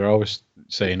game away. They're always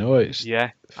saying, "Oh, it's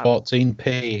Yeah.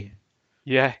 14p."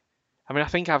 Yeah. I mean, I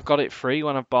think I've got it free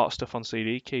when I've bought stuff on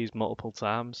CD keys multiple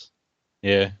times.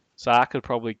 Yeah, So I could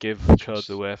probably give codes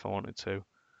away if I wanted to.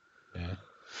 yeah.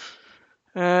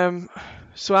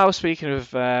 So I was speaking of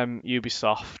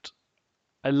Ubisoft.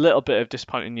 A little bit of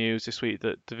disappointing news this week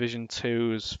that Division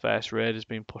 2's first raid has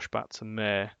been pushed back to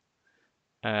May.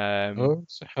 Oh,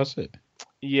 so has it?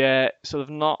 Yeah, so they've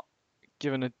not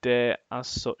given a date as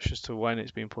such as to when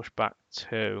it's been pushed back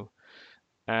to.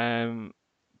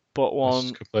 But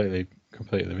one,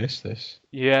 Completely missed this.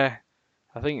 yeah,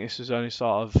 I think this was only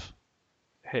sort of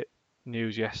hit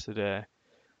news yesterday.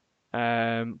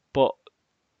 But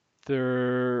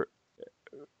there,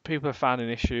 people are finding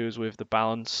issues with the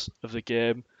balance of the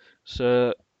game.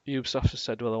 So Ubisoft has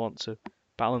said, well, they want to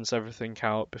balance everything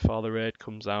out before the raid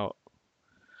comes out.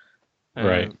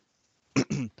 Right.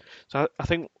 So I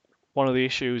think one of the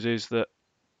issues is that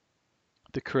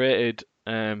they created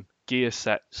gear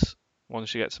sets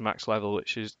once you get to max level,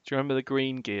 which is, do you remember the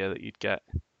green gear that you'd get?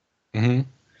 Mhm.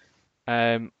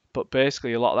 But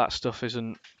basically, a lot of that stuff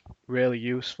isn't really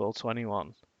useful to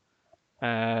anyone,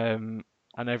 and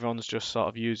everyone's just sort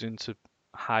of using to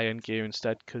high-end gear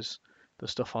instead because the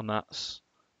stuff on that's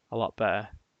a lot better.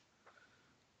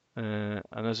 And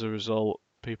as a result,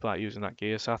 people aren't using that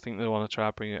gear, so I think they want to try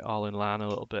to bring it all in line a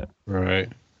little bit. Right.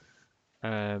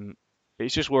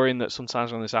 It's just worrying that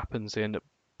sometimes when this happens, they end up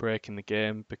breaking the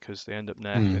game because they end up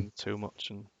nerfing too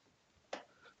much and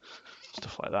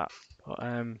stuff like that. But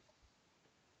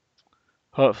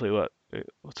hopefully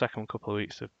it'll take them a couple of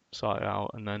weeks to sort it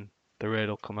out, and then the raid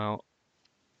will come out.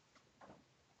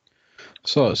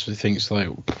 So that's what thinks like,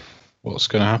 what's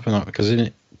going to happen? Because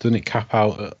doesn't it cap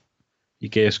out at your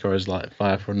gear score is like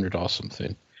 500 or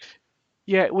something?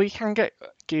 Yeah, we can get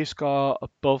gear score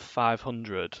above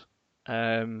 500,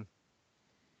 but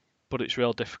it's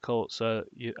real difficult. So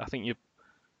I think your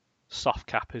soft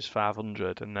cap is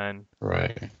 500, and then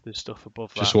Right. there's stuff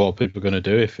above Just that. what people are going to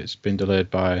do if it's been delayed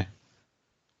by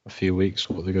a few weeks.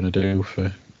 What they're going to do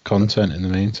for content in the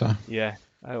meantime? Yeah,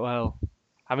 well,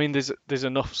 I mean, there's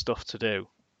enough stuff to do.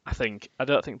 I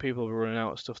don't think people are running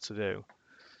out of stuff to do.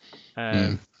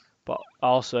 But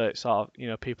also it's sort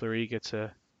of, people are eager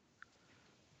to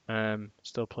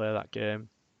still play that game.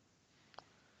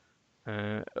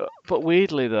 But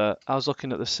weirdly though, I was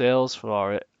looking at the sales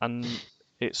for it, and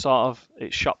it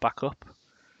shot back up,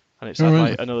 and it's had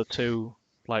like another 2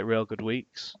 like real good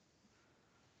weeks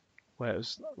where it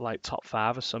was like top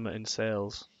 5 or something in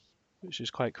sales, which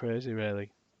is quite crazy really.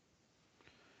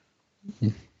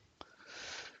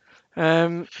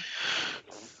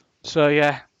 So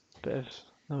yeah,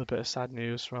 another bit of sad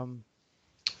news from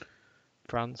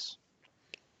France.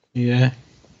 Yeah.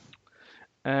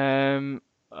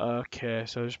 Okay,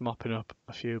 so just mopping up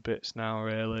a few bits now,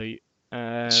 really.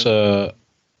 So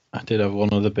I did have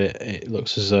one other bit. It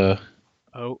looks as though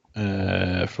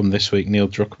from this week, Neil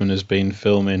Druckmann has been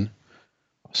filming.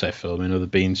 I say filming, or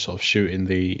they've been sort of shooting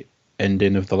the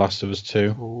ending of The Last of Us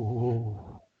 2. Ooh.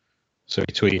 So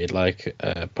he tweeted like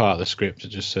part of the script. It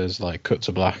just says like cut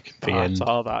to black at the end. I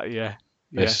saw that, yeah.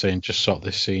 They're saying just shot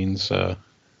this scene, so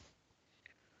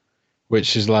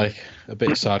which is like a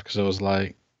bit sad because I was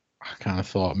like, I kind of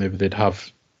thought maybe they'd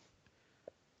have,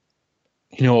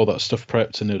 all that stuff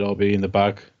prepped and it'd all be in the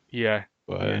bag. Yeah.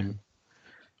 But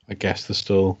I guess they're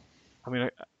still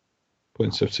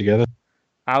putting stuff together.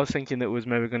 I was thinking that we was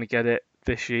maybe going to get it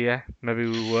this year. Maybe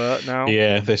we were now.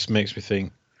 Yeah, this makes me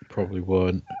think probably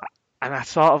won't. And I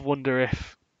sort of wonder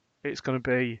if it's going to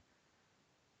be.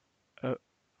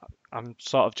 I'm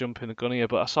sort of jumping the gun here,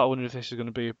 but I sort of wonder if this is going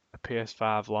to be a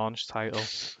PS5 launch title.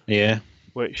 Yeah.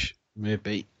 Which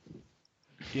maybe.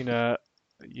 You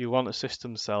want a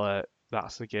system seller.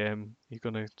 That's the game you're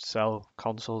going to sell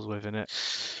consoles with, innit?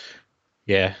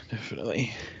 Yeah,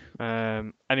 definitely.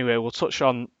 Anyway, we'll touch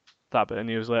on that bit of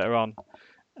news later on.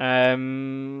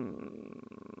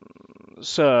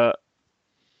 So,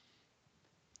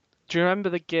 Do you remember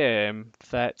the game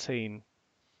 13?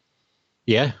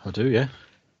 Yeah, I do. Yeah.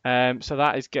 So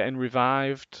that is getting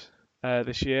revived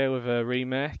this year with a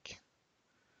remake.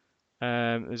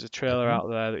 There's a trailer Mhm. out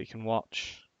there that you can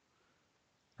watch,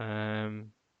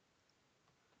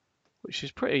 which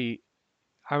is pretty.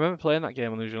 I remember playing that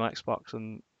game on the original Xbox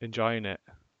and enjoying it.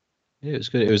 Yeah, it was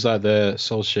good. It was like the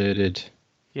soul shaded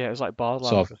Yeah, it was like Borderlands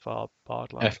sort of before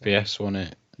Borderlands. FPS, wasn't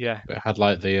it? Yeah, But it had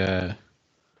like the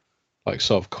like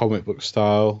sort of comic book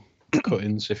style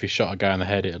cuttings. If you shot a guy in the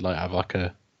head, it'd like have like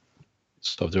a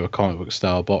sort of do a comic book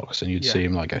style box, and you'd Yeah. see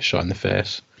him like get shot in the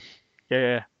face.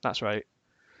 yeah, that's right.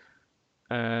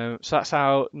 So that's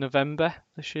out November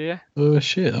this year. Oh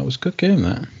shit, that was a good game.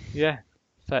 That. Yeah,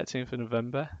 13th of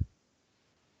November.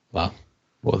 Well,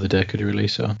 what other day could you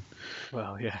release it on?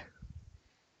 Well, yeah.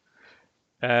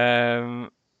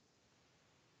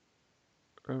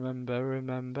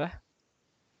 Remember.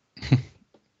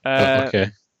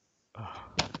 Okay.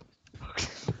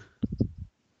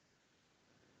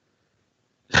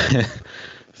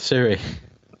 Siri,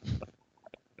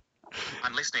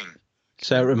 I'm listening.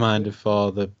 set a reminder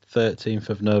for the 13th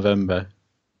of November.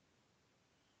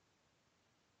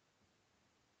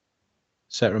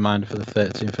 Set a reminder for the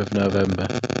 13th of November.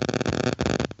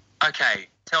 Okay,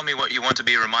 tell me what you want to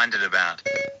be reminded about.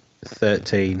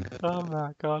 13. Oh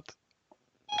my god.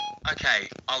 Okay,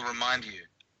 I'll remind you.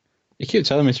 You keep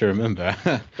telling me to remember.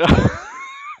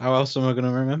 How else am I going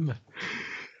to remember?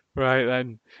 Right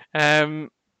then.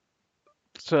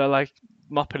 So like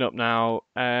mopping up now.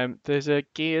 There's a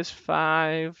Gears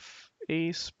 5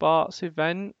 esports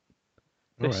event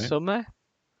this Alright. summer.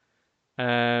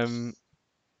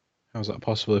 How's that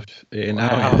possible if it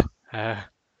Wow.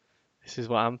 This is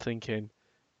what I'm thinking.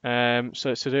 So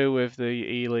it's to do with the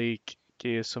E-League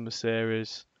Gears Summer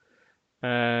Series.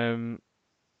 So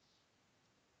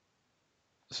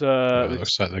It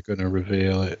looks like they're going to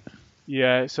reveal it.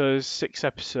 yeah, so there's 6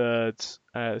 episodes.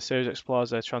 The series explores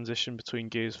their transition between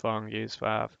Gears 4 and Gears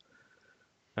 5.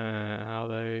 How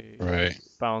they Right.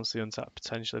 balance the untapped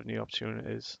potential of new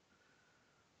opportunities.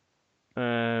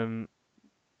 So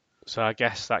I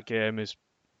guess that game is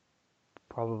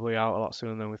probably out a lot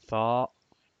sooner than we thought.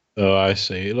 Oh, I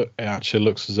see. It actually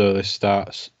looks as though this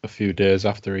starts a few days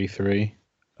after E3.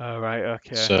 Oh, right,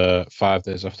 okay. So 5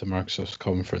 days after Microsoft's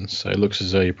conference. So it looks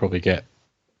as though you probably get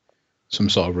some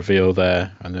sort of reveal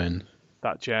there, and then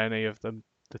That journey of the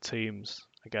teams,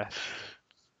 I guess.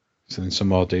 some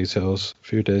more details a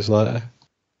few days later.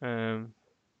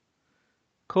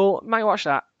 Cool. Might watch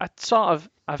that.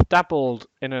 I've dabbled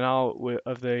in and out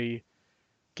of the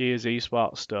Gears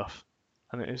esports stuff,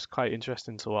 and it is quite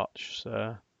interesting to watch.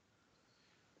 So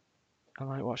I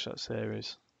might watch that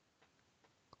series.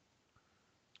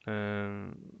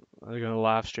 They're going to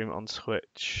live stream it on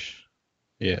Twitch.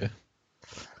 Yeah.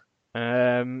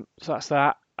 So that's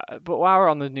that. But while we're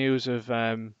on the news of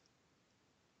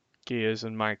Gears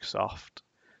and Microsoft,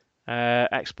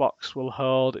 Xbox will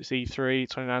hold its E3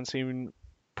 2019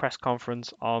 press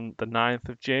conference on the 9th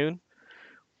of June,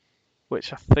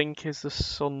 which I think is the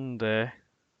Sunday.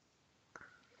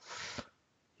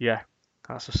 Yeah,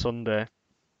 that's a Sunday.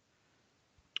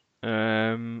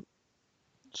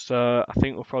 So I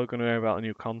think we're probably going to hear about a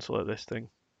new console at this thing.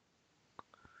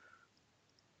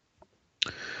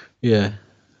 Yeah.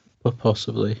 But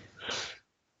possibly.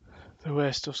 The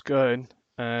way stuff's going.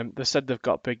 They said they've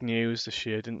got big news this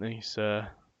year, didn't they? So,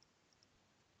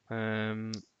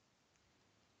 I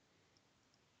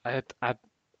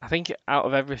think out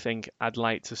of everything, I'd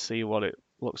like to see what it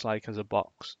looks like as a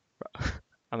box.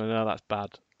 And I know that's bad,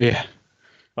 Yeah.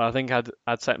 but I think I'd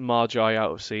take more joy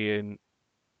out of seeing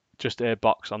just a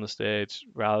box on the stage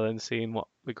rather than seeing what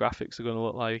the graphics are going to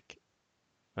look like.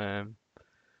 I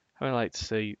would like to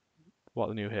see what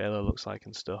the new Halo looks like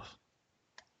and stuff.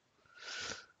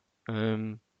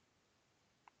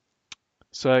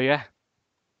 So yeah,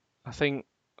 I think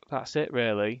that's it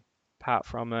really, apart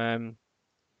from a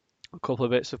couple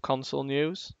of bits of console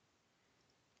news.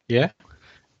 Yeah.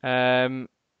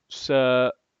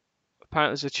 So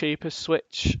apparently there's a cheaper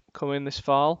Switch coming this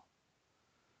fall.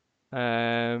 So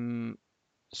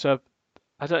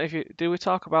I don't know if do we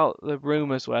talk about the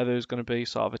rumours where there's going to be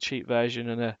sort of a cheap version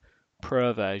and a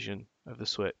pro version of the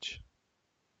Switch?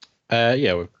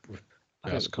 Yeah, I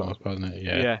that's think come so. up, hasn't it?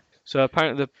 Yeah. Yeah. So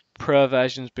apparently the pro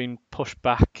version's been pushed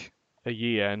back a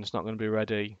year and it's not going to be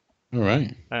ready All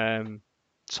right.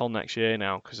 till next year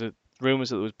now because the rumours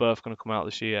that it was both going to come out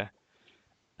this year.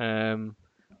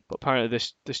 But apparently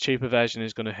this cheaper version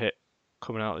is going to hit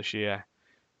coming out this year.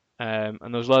 And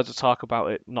there was loads of talk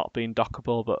about it not being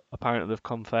dockable, but apparently they've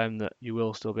confirmed that you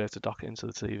will still be able to dock it into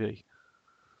the TV.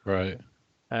 Right.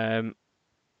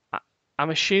 I'm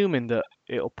assuming that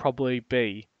it'll probably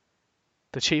be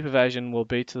the cheaper version will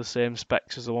be to the same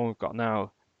specs as the one we've got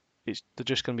now. They're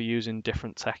just going to be using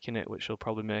different tech in it, which will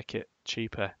probably make it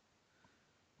cheaper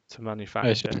to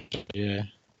manufacture. Yeah.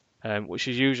 Which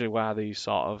is usually why these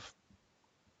sort of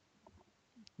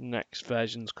next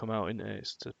versions come out, isn't it?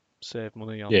 It's to save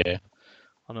money on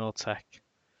old tech.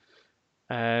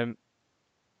 I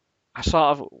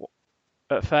sort of,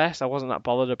 at first, I wasn't that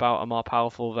bothered about a more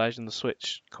powerful version of the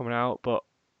Switch coming out, but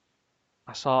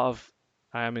I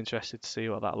am interested to see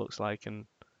what that looks like and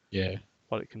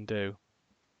what it can do.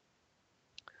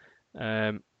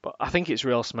 But I think it's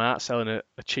real smart selling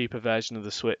a cheaper version of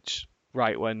the Switch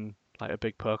right when like a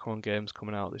big Pokemon game's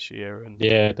coming out this year, and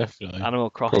definitely. Animal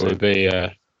Crossing Probably be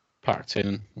packed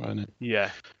in, won't it?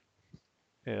 Yeah.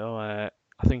 I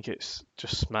think it's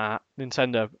just smart.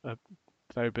 Nintendo are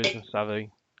very business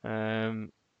savvy.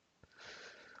 One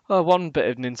bit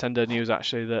of Nintendo news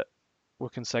actually that we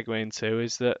can segue into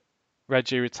is that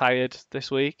Reggie retired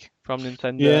this week from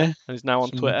Nintendo and is now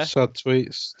on Twitter. Sad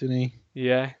tweets, didn't he?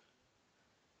 Yeah.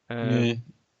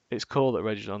 It's cool that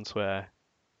Reggie's on Twitter.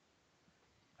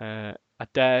 I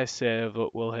dare say that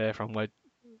we'll hear from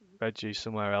Reggie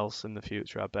somewhere else in the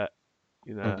future. I bet.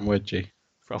 From Wedgie.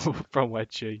 From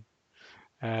Wedgie.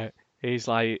 He's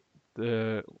like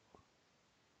the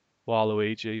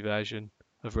Waluigi version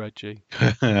of Reggie,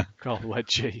 called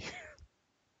Wedgie.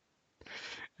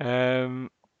 I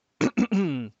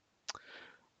don't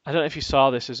know if you saw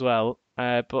this as well,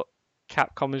 but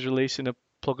Capcom is releasing a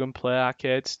plug-and-play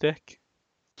arcade stick.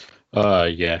 Oh,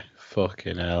 yeah.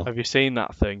 Fucking hell. Have you seen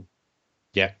that thing?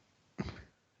 Yeah.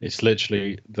 It's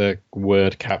literally the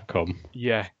word Capcom.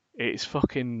 Yeah, it's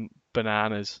fucking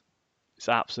bananas. It's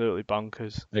absolutely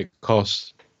bonkers. It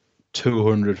costs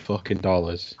 $200 fucking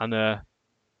dollars. And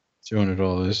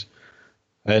 $200.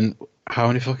 And how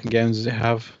many fucking games does it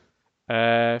have?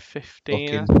 15,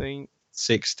 fucking I think.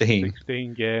 16.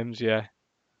 16 games, yeah.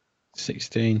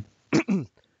 16.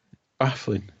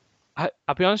 Baffling.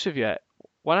 I'll be honest with you.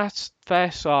 When I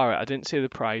first saw it, I didn't see the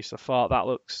price. I thought that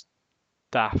looks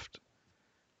daft.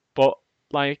 But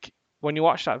like when you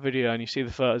watch that video and you see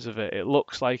the photos of it, it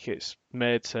looks like it's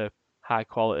made to high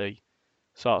quality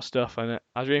sort of stuff. And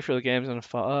I was reading through the games and I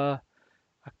thought,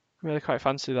 I really quite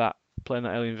fancy that, playing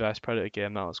that Alien vs Predator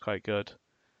game. That was quite good.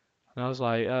 And I was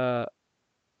like,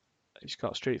 it's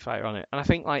got Street Fighter on it, and I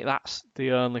think like that's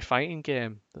the only fighting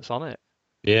game that's on it.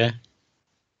 Yeah.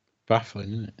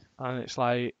 Baffling, isn't it? And it's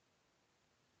like,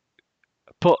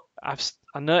 but I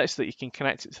noticed that you can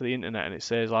connect it to the internet and it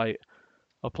says like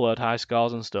upload high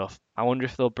scores and stuff. I wonder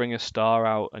if they'll bring a store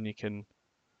out and you can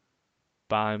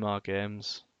buy more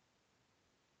games.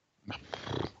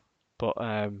 But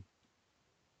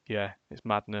yeah, it's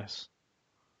madness.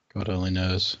 God only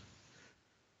knows.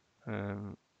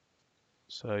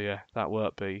 So yeah, that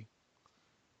won't be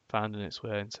finding its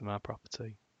way into my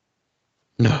property.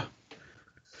 No.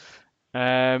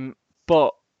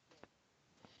 But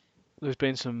there's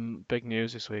been some big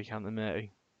news this week, hasn't there,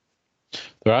 matey?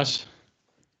 There has.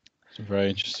 Some very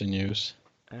interesting news.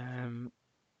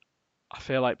 I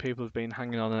feel like people have been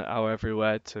hanging on our every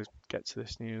word to get to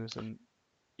this news, and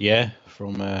yeah,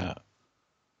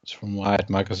 it's from Wired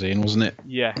magazine, wasn't it?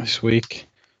 Yeah. This week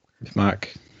with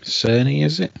Mark Cerny,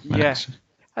 is it? Yeah.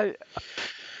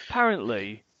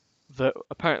 Apparently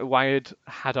Wired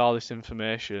had all this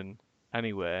information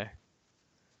anyway,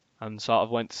 and sort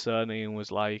of went to Sony and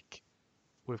was like,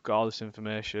 "We've got all this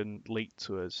information leaked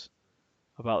to us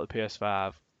about the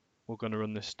PS5. We're going to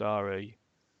run this story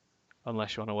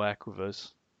unless you want to work with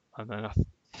us." And then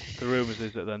the rumours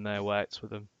is that then they worked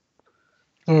with them.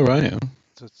 All right.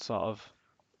 To sort of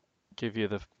give you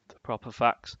the proper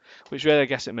facts, which really I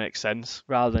guess it makes sense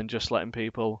rather than just letting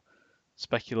people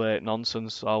speculate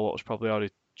nonsense or what was probably already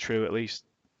true. At least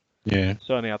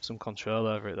Sony had some control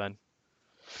over it then.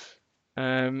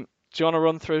 Do you want to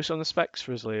run through some of the specs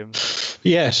for us, Liam?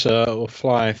 Yeah, so we'll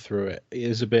fly through it. It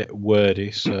is a bit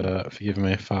wordy, so forgive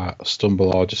me if I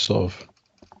stumble or just sort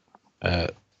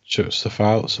of chuck stuff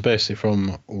out. So basically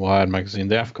from Wired magazine,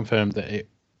 they have confirmed that it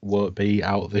won't be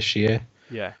out this year.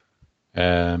 Yeah.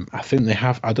 I think they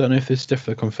have. I don't know if this is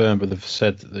definitely confirmed, but they've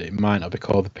said that it might not be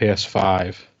called the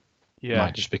PS5. Yeah. It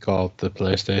might just be called the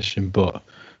PlayStation, but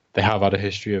they have had a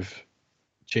history of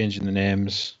changing the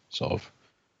names sort of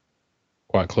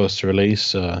quite close to release.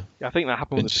 So yeah, I think that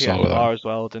happened with the PS4 as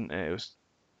well, didn't it? It was.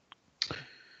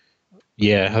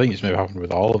 Yeah, I think it's maybe happened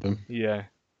with all of them. Yeah.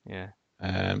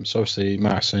 So obviously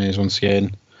Mark Cerny is once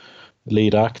again the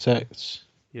lead architect.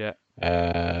 Yeah.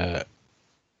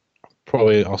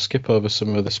 Probably I'll skip over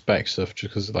some of the spec stuff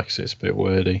just because, like I said, it's a bit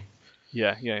wordy.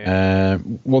 Yeah.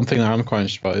 One thing that I'm quite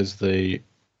interested about is the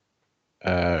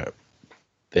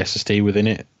SSD within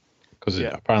it, because Yeah.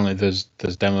 apparently there's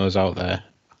demos out there.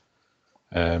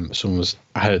 I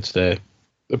heard today,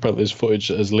 apparently there's footage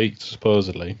that has leaked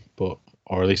supposedly, or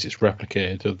at least it's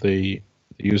replicated of they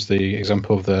use the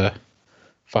example of the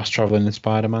fast traveling in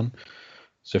Spider-Man.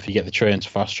 So if you get the train to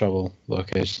fast travel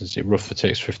locations, it roughly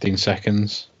takes 15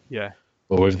 seconds. Yeah.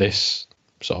 But with this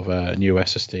sort of a new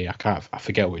SSD, I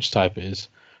forget which type it is.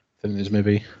 I think there's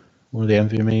maybe one of the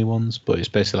NVMe ones, but it's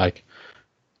basically like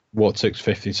what takes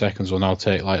 15 seconds will now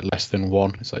take like less than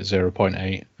one. It's like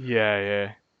 0.8.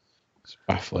 Yeah. It's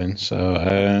baffling. So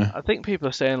I think people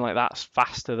are saying like that's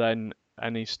faster than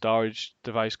any storage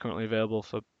device currently available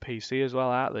for PC as well,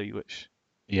 aren't they? Which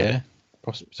yeah,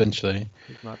 potentially.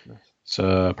 is madness.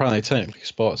 So apparently it technically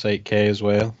supports 8K as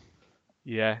well.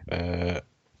 Yeah.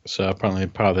 So apparently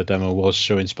part of the demo was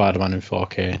showing Spider-Man in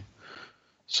 4K.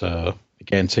 So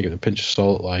again, take it with a pinch of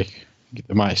salt. Like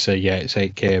they might say, yeah, it's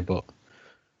 8K, but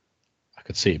I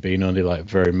could see it being only like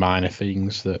very minor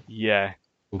things that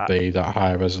will be that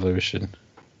high resolution.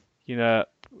 You know,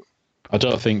 I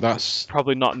don't think that's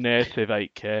probably not native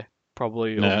 8K.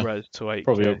 Probably up-res to 8K.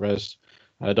 Probably up-res.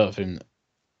 I don't think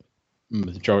the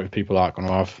majority of people aren't going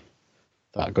to have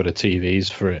that good of TVs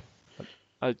for it.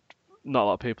 Not a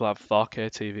lot of people have 4K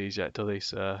TVs yet, do they?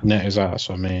 So no, exactly. That's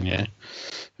what I mean. Yeah,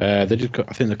 I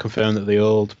think they confirmed that the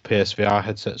old PSVR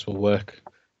headsets will work.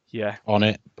 Yeah. On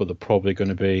it, but they're probably going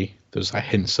to be there's like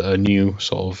hints at a new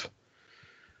sort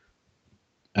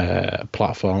of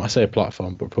platform. I say a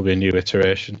platform, but probably a new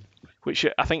iteration. Which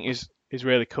I think is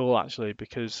really cool actually,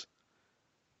 because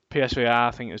PSVR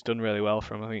I think has done really well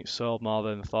for them. I think it's sold more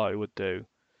than I thought it would do.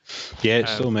 Yeah, it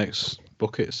still makes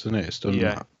buckets, doesn't it? It's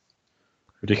done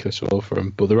ridiculous well for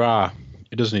them. But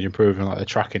it does need improving. Like the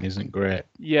tracking isn't great.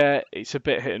 Yeah, it's a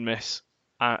bit hit and miss.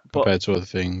 Compared to other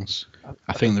things,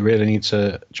 I think they really need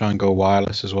to try and go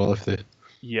wireless as well if they.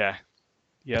 Yeah,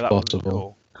 that would be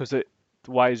cool, because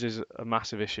wires is a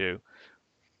massive issue.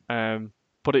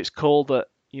 But it's cool that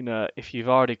if you've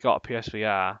already got a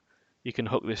PSVR, you can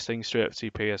hook this thing straight up to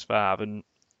your PS5 and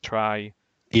try.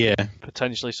 Yeah.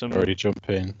 Potentially some already jump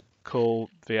in. Cool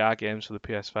VR games for the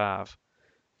PS5.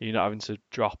 You're not having to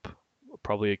drop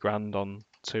probably $1,000 on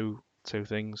two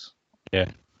things.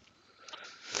 Yeah.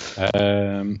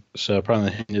 So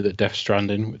apparently they knew that Death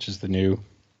Stranding, which is the new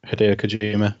Hideo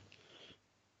Kojima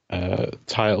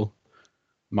title,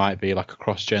 might be like a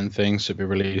cross-gen thing, so it'll be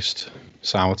released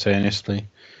simultaneously.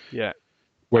 Yeah.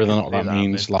 Whether or not that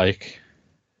means like,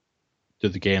 do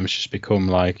the games just become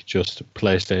like just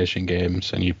PlayStation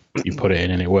games and you put it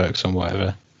in and it works on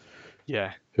whatever?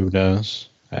 Yeah. Who knows?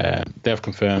 They have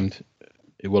confirmed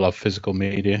it will have physical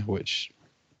media, which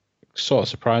sort of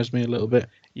surprised me a little bit.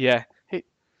 Yeah.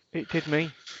 It did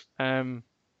me. But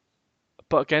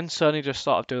again, Sony just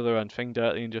sort of do their own thing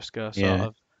dirty and just go sort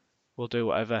of, we'll do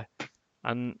whatever.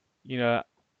 And,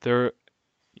 they're,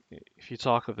 if you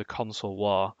talk of the console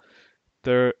war,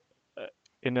 they're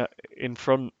in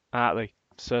front, aren't they?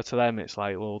 So to them, it's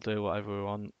like, we'll do whatever we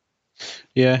want.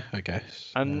 Yeah, I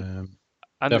guess. And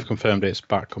they've confirmed it's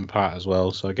back compat as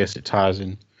well, so I guess it ties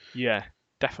in. Yeah,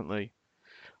 definitely.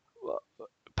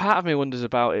 Part of me wonders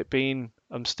about it being,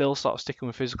 I'm still sort of sticking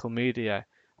with physical media.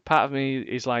 Part of me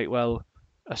is like, well,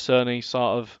 a Sony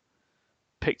sort of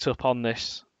picked up on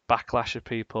this backlash of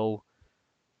people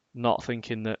not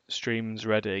thinking that streaming's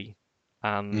ready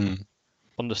and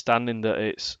understanding that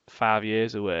it's 5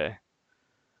 years away.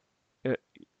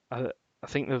 I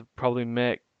think they'll probably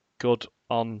make good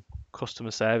on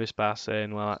customer service by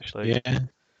saying, well, actually,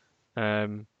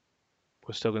 we're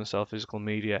still going to sell physical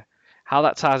media. How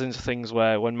that ties into things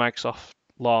where when Microsoft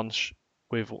launch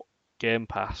with Game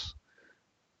Pass,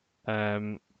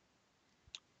 are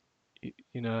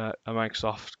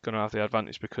Microsoft going to have the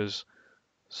advantage because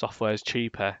software is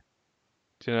cheaper?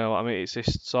 Do you know what I mean? It's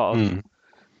this sort of.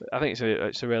 I think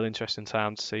it's a really interesting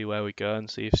time to see where we go and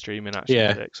see if streaming actually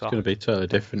takes off. It's going to be totally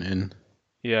different in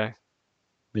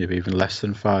maybe even less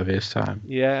than 5 years' time.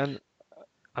 Yeah, and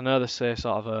I know they say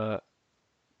sort of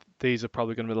these are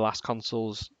probably going to be the last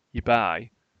consoles you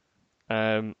buy.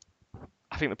 I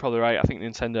think they're probably right. I think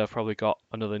Nintendo have probably got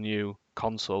another new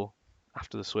console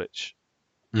after the Switch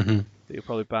that you'll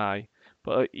probably buy.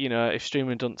 But if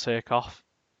streaming doesn't take off,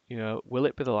 will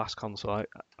it be the last console?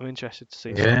 I'm interested to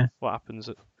see what happens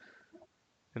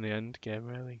in the end game,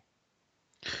 really.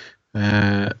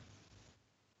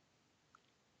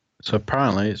 So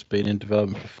apparently it's been in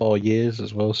development for 4 years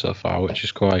as well so far, which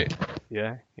is quite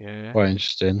quite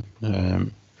interesting.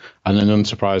 And then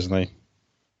unsurprisingly,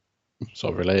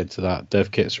 sort of related to that, dev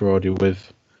kits are already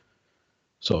with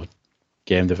sort of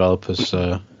game developers,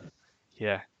 so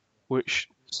Yeah, which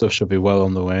stuff should be well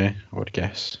on the way, I would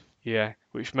guess.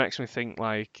 which makes me think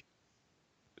like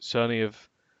Sony have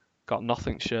got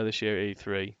nothing to show this year at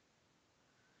E3.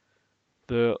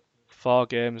 The 4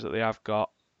 games that they have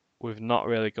got, we've not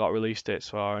really got release dates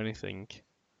for or anything.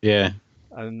 Yeah,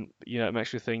 And it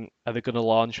makes me think, are they going to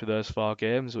launch with those 4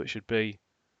 games, which should be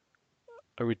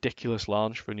a ridiculous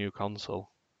launch for a new console.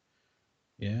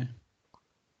 yeah.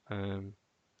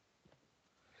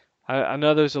 I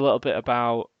know there's a little bit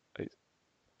about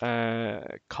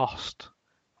cost,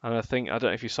 and I don't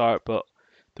know if you saw it, but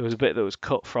there was a bit that was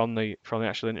cut from the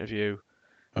actual interview,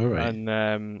 All right. and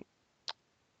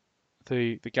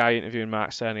the guy interviewing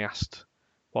Mark Cerny asked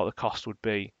what the cost would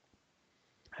be,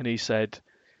 and he said,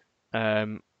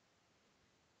 as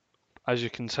you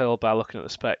can tell by looking at the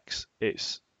specs,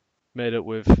 it's made up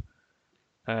with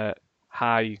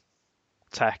high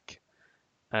tech,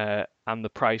 and the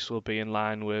price will be in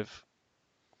line with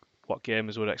what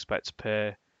gamers would expect to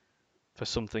pay for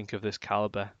something of this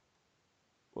caliber.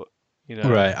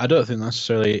 Right. I don't think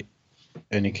necessarily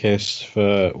any case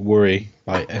for worry.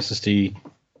 Like SSD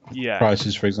Yeah,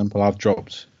 prices, for example, have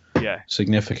dropped yeah,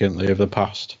 significantly over the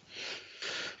past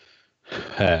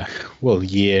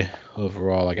year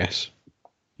overall, I guess.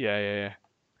 yeah.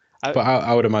 But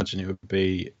I would imagine it would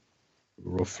be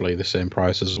roughly the same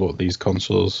price as what these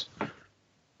consoles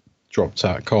dropped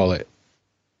at. Call it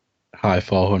high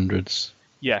 400s,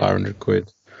 Yeah, 500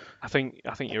 quid. I think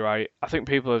you're right. I think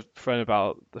people have thrown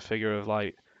about the figure of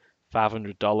like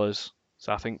 $500.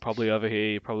 So I think probably over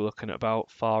here you're probably looking at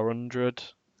about 400,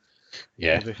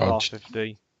 Yeah, maybe or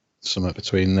 450. somewhere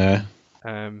between there.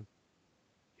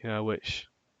 Which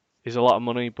is a lot of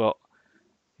money, but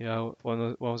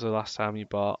when was the last time you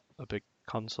bought a big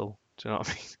console? Do you know what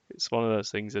I mean? It's one of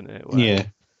those things, isn't it? Yeah.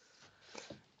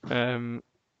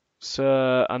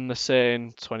 So, and they're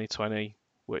saying 2020,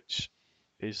 which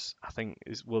I think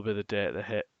will be the date they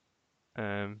hit.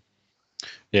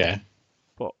 Yeah.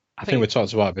 But I think we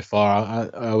talked about it before. I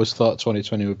always thought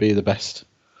 2020 would be the best.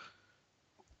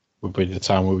 Would be the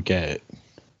time we would get it.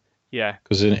 Yeah.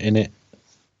 Because in it,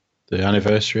 the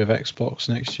anniversary of Xbox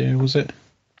next year, was it?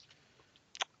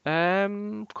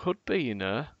 Could be,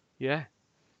 Yeah.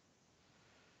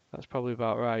 That's probably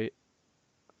about right.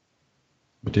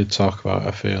 We did talk about it,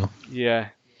 I feel. Yeah.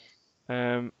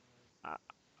 I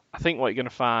think what you're going to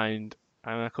find,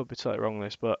 and I could be totally wrong on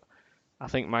this, but I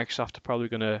think Microsoft are probably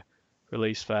going to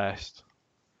release first.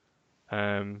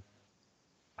 I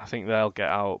think they'll get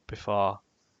out before,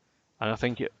 and I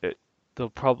think they'll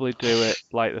probably do it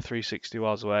like the 360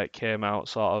 was, where it came out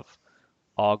sort of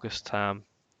August time.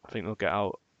 I think they'll get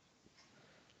out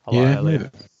a lot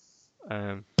earlier.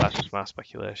 That's just my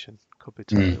speculation. Could be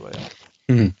totally way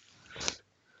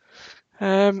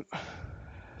off.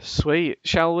 Sweet.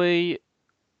 Shall we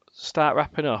start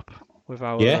wrapping up with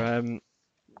our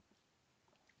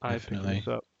Definitely.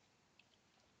 So,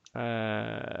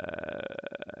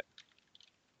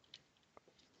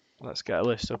 let's get a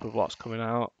list up of what's coming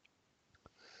out.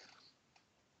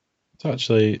 It's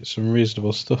actually some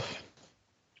reasonable stuff.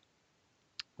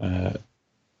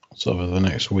 Sort of the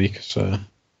next week or so.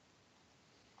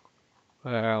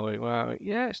 Where are we?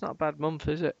 Yeah, it's not a bad month,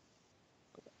 is it?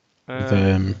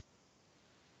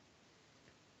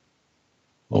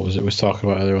 What was it we was talking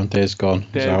about earlier on? Days Gone.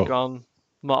 Days Gone.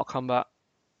 Mortal Kombat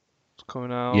is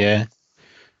coming out. Yeah.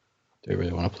 Do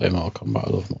really want to play Mortal Kombat.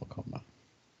 I love Mortal Kombat.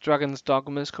 Dragon's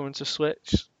Dogma is coming to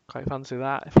Switch. Quite fancy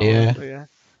that. Yeah.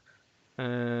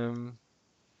 Final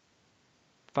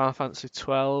Fantasy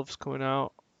 12 is coming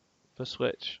out for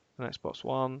Switch and Xbox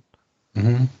One.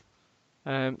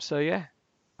 So yeah,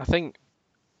 I think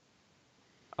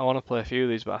I want to play a few of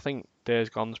these, but I think Days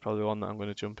Gone is probably the one that I'm going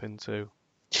to jump into.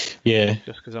 Yeah.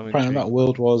 Just because I'm apparently that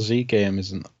World War Z game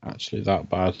isn't actually that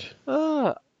bad.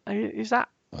 Oh, is that?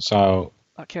 That's how.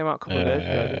 That came out a couple of days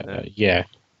ago, didn't it? Yeah.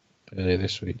 Earlier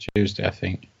this week, Tuesday, I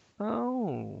think.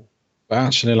 Oh. But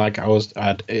actually,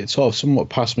 it sort of somewhat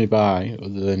passed me by,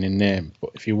 other than in name.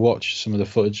 But if you watch some of the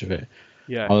footage of it,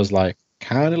 yeah, I was like,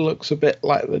 kind of looks a bit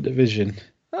like The Division.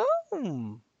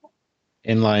 Oh.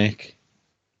 In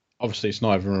obviously it's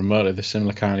not even remotely the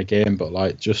similar kind of game,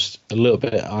 but just a little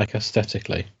bit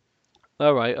aesthetically.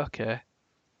 All right. Okay.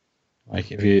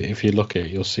 If you look at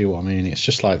it, you'll see what I mean. It's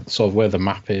just sort of where the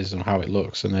map is and how it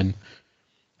looks, and then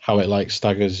how it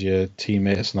staggers your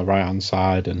teammates on the right hand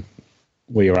side and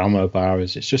where your ammo bar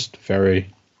is. It's just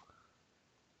very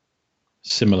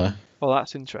similar. Well,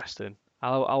 that's interesting.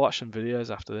 I'll watch some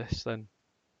videos after this then.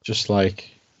 Just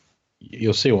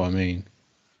you'll see what I mean.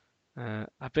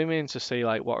 I've been meaning to see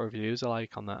what reviews are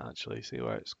like on that, actually, see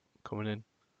where it's coming in.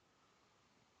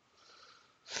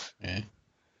 Yeah.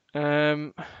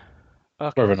 Okay.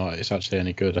 Whether or not it's actually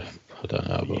any good, I don't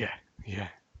know. But Yeah.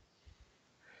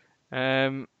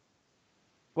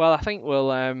 Well, I think we'll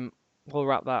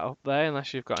wrap that up there,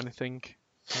 unless you've got anything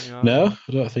on your no,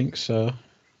 I don't think so.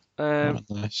 Um, Not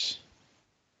unless.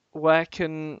 where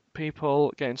can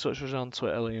people get in touch with us on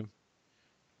Twitter, Liam?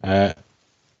 At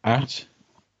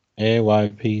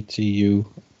AYPTU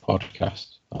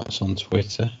podcast. That's on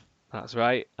Twitter. That's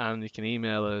right, and you can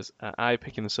email us at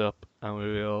iPickingThisUp, and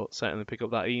we will certainly pick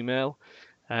up that email.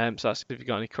 So that's if you've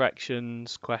got any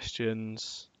corrections,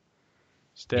 questions,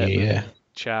 statement, Yeah.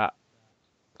 chat,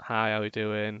 hi, how we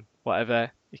doing, whatever,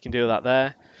 you can do that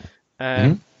there.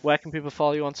 Mhm. Where can people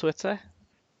follow you on Twitter?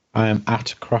 I am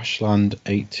at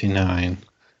Crashland89.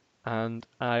 And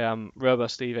I am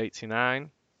RoboSteve89.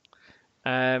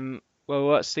 We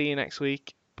won't see you next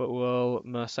week, but we'll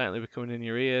most certainly be coming in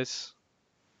your ears.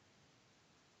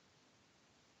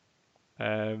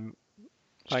 Just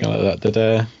Thank- gonna let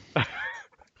that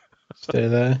stay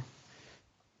there.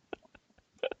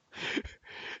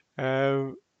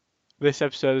 This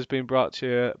episode has been brought to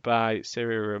you by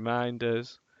Siri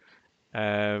Reminders.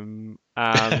 And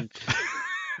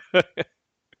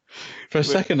For a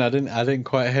second, I didn't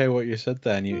quite hear what you said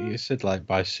then. You said like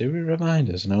by Siri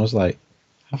Reminders, and I was like,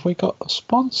 have we got a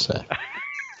sponsor?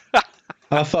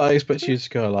 I thought I expected you to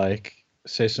go like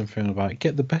say something about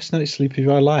get the best night's sleep of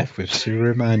your life with Siri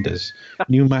Reminders,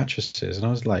 new mattresses, and I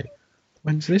was like,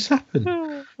 when's this happen?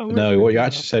 No, what you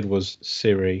actually said was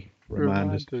Siri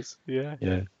Reminders. Yeah.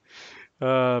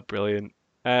 Yeah. Brilliant.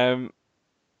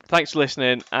 Thanks for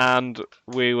listening, and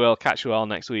we will catch you all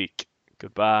next week.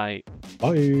 Goodbye.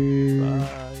 Bye.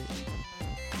 Bye.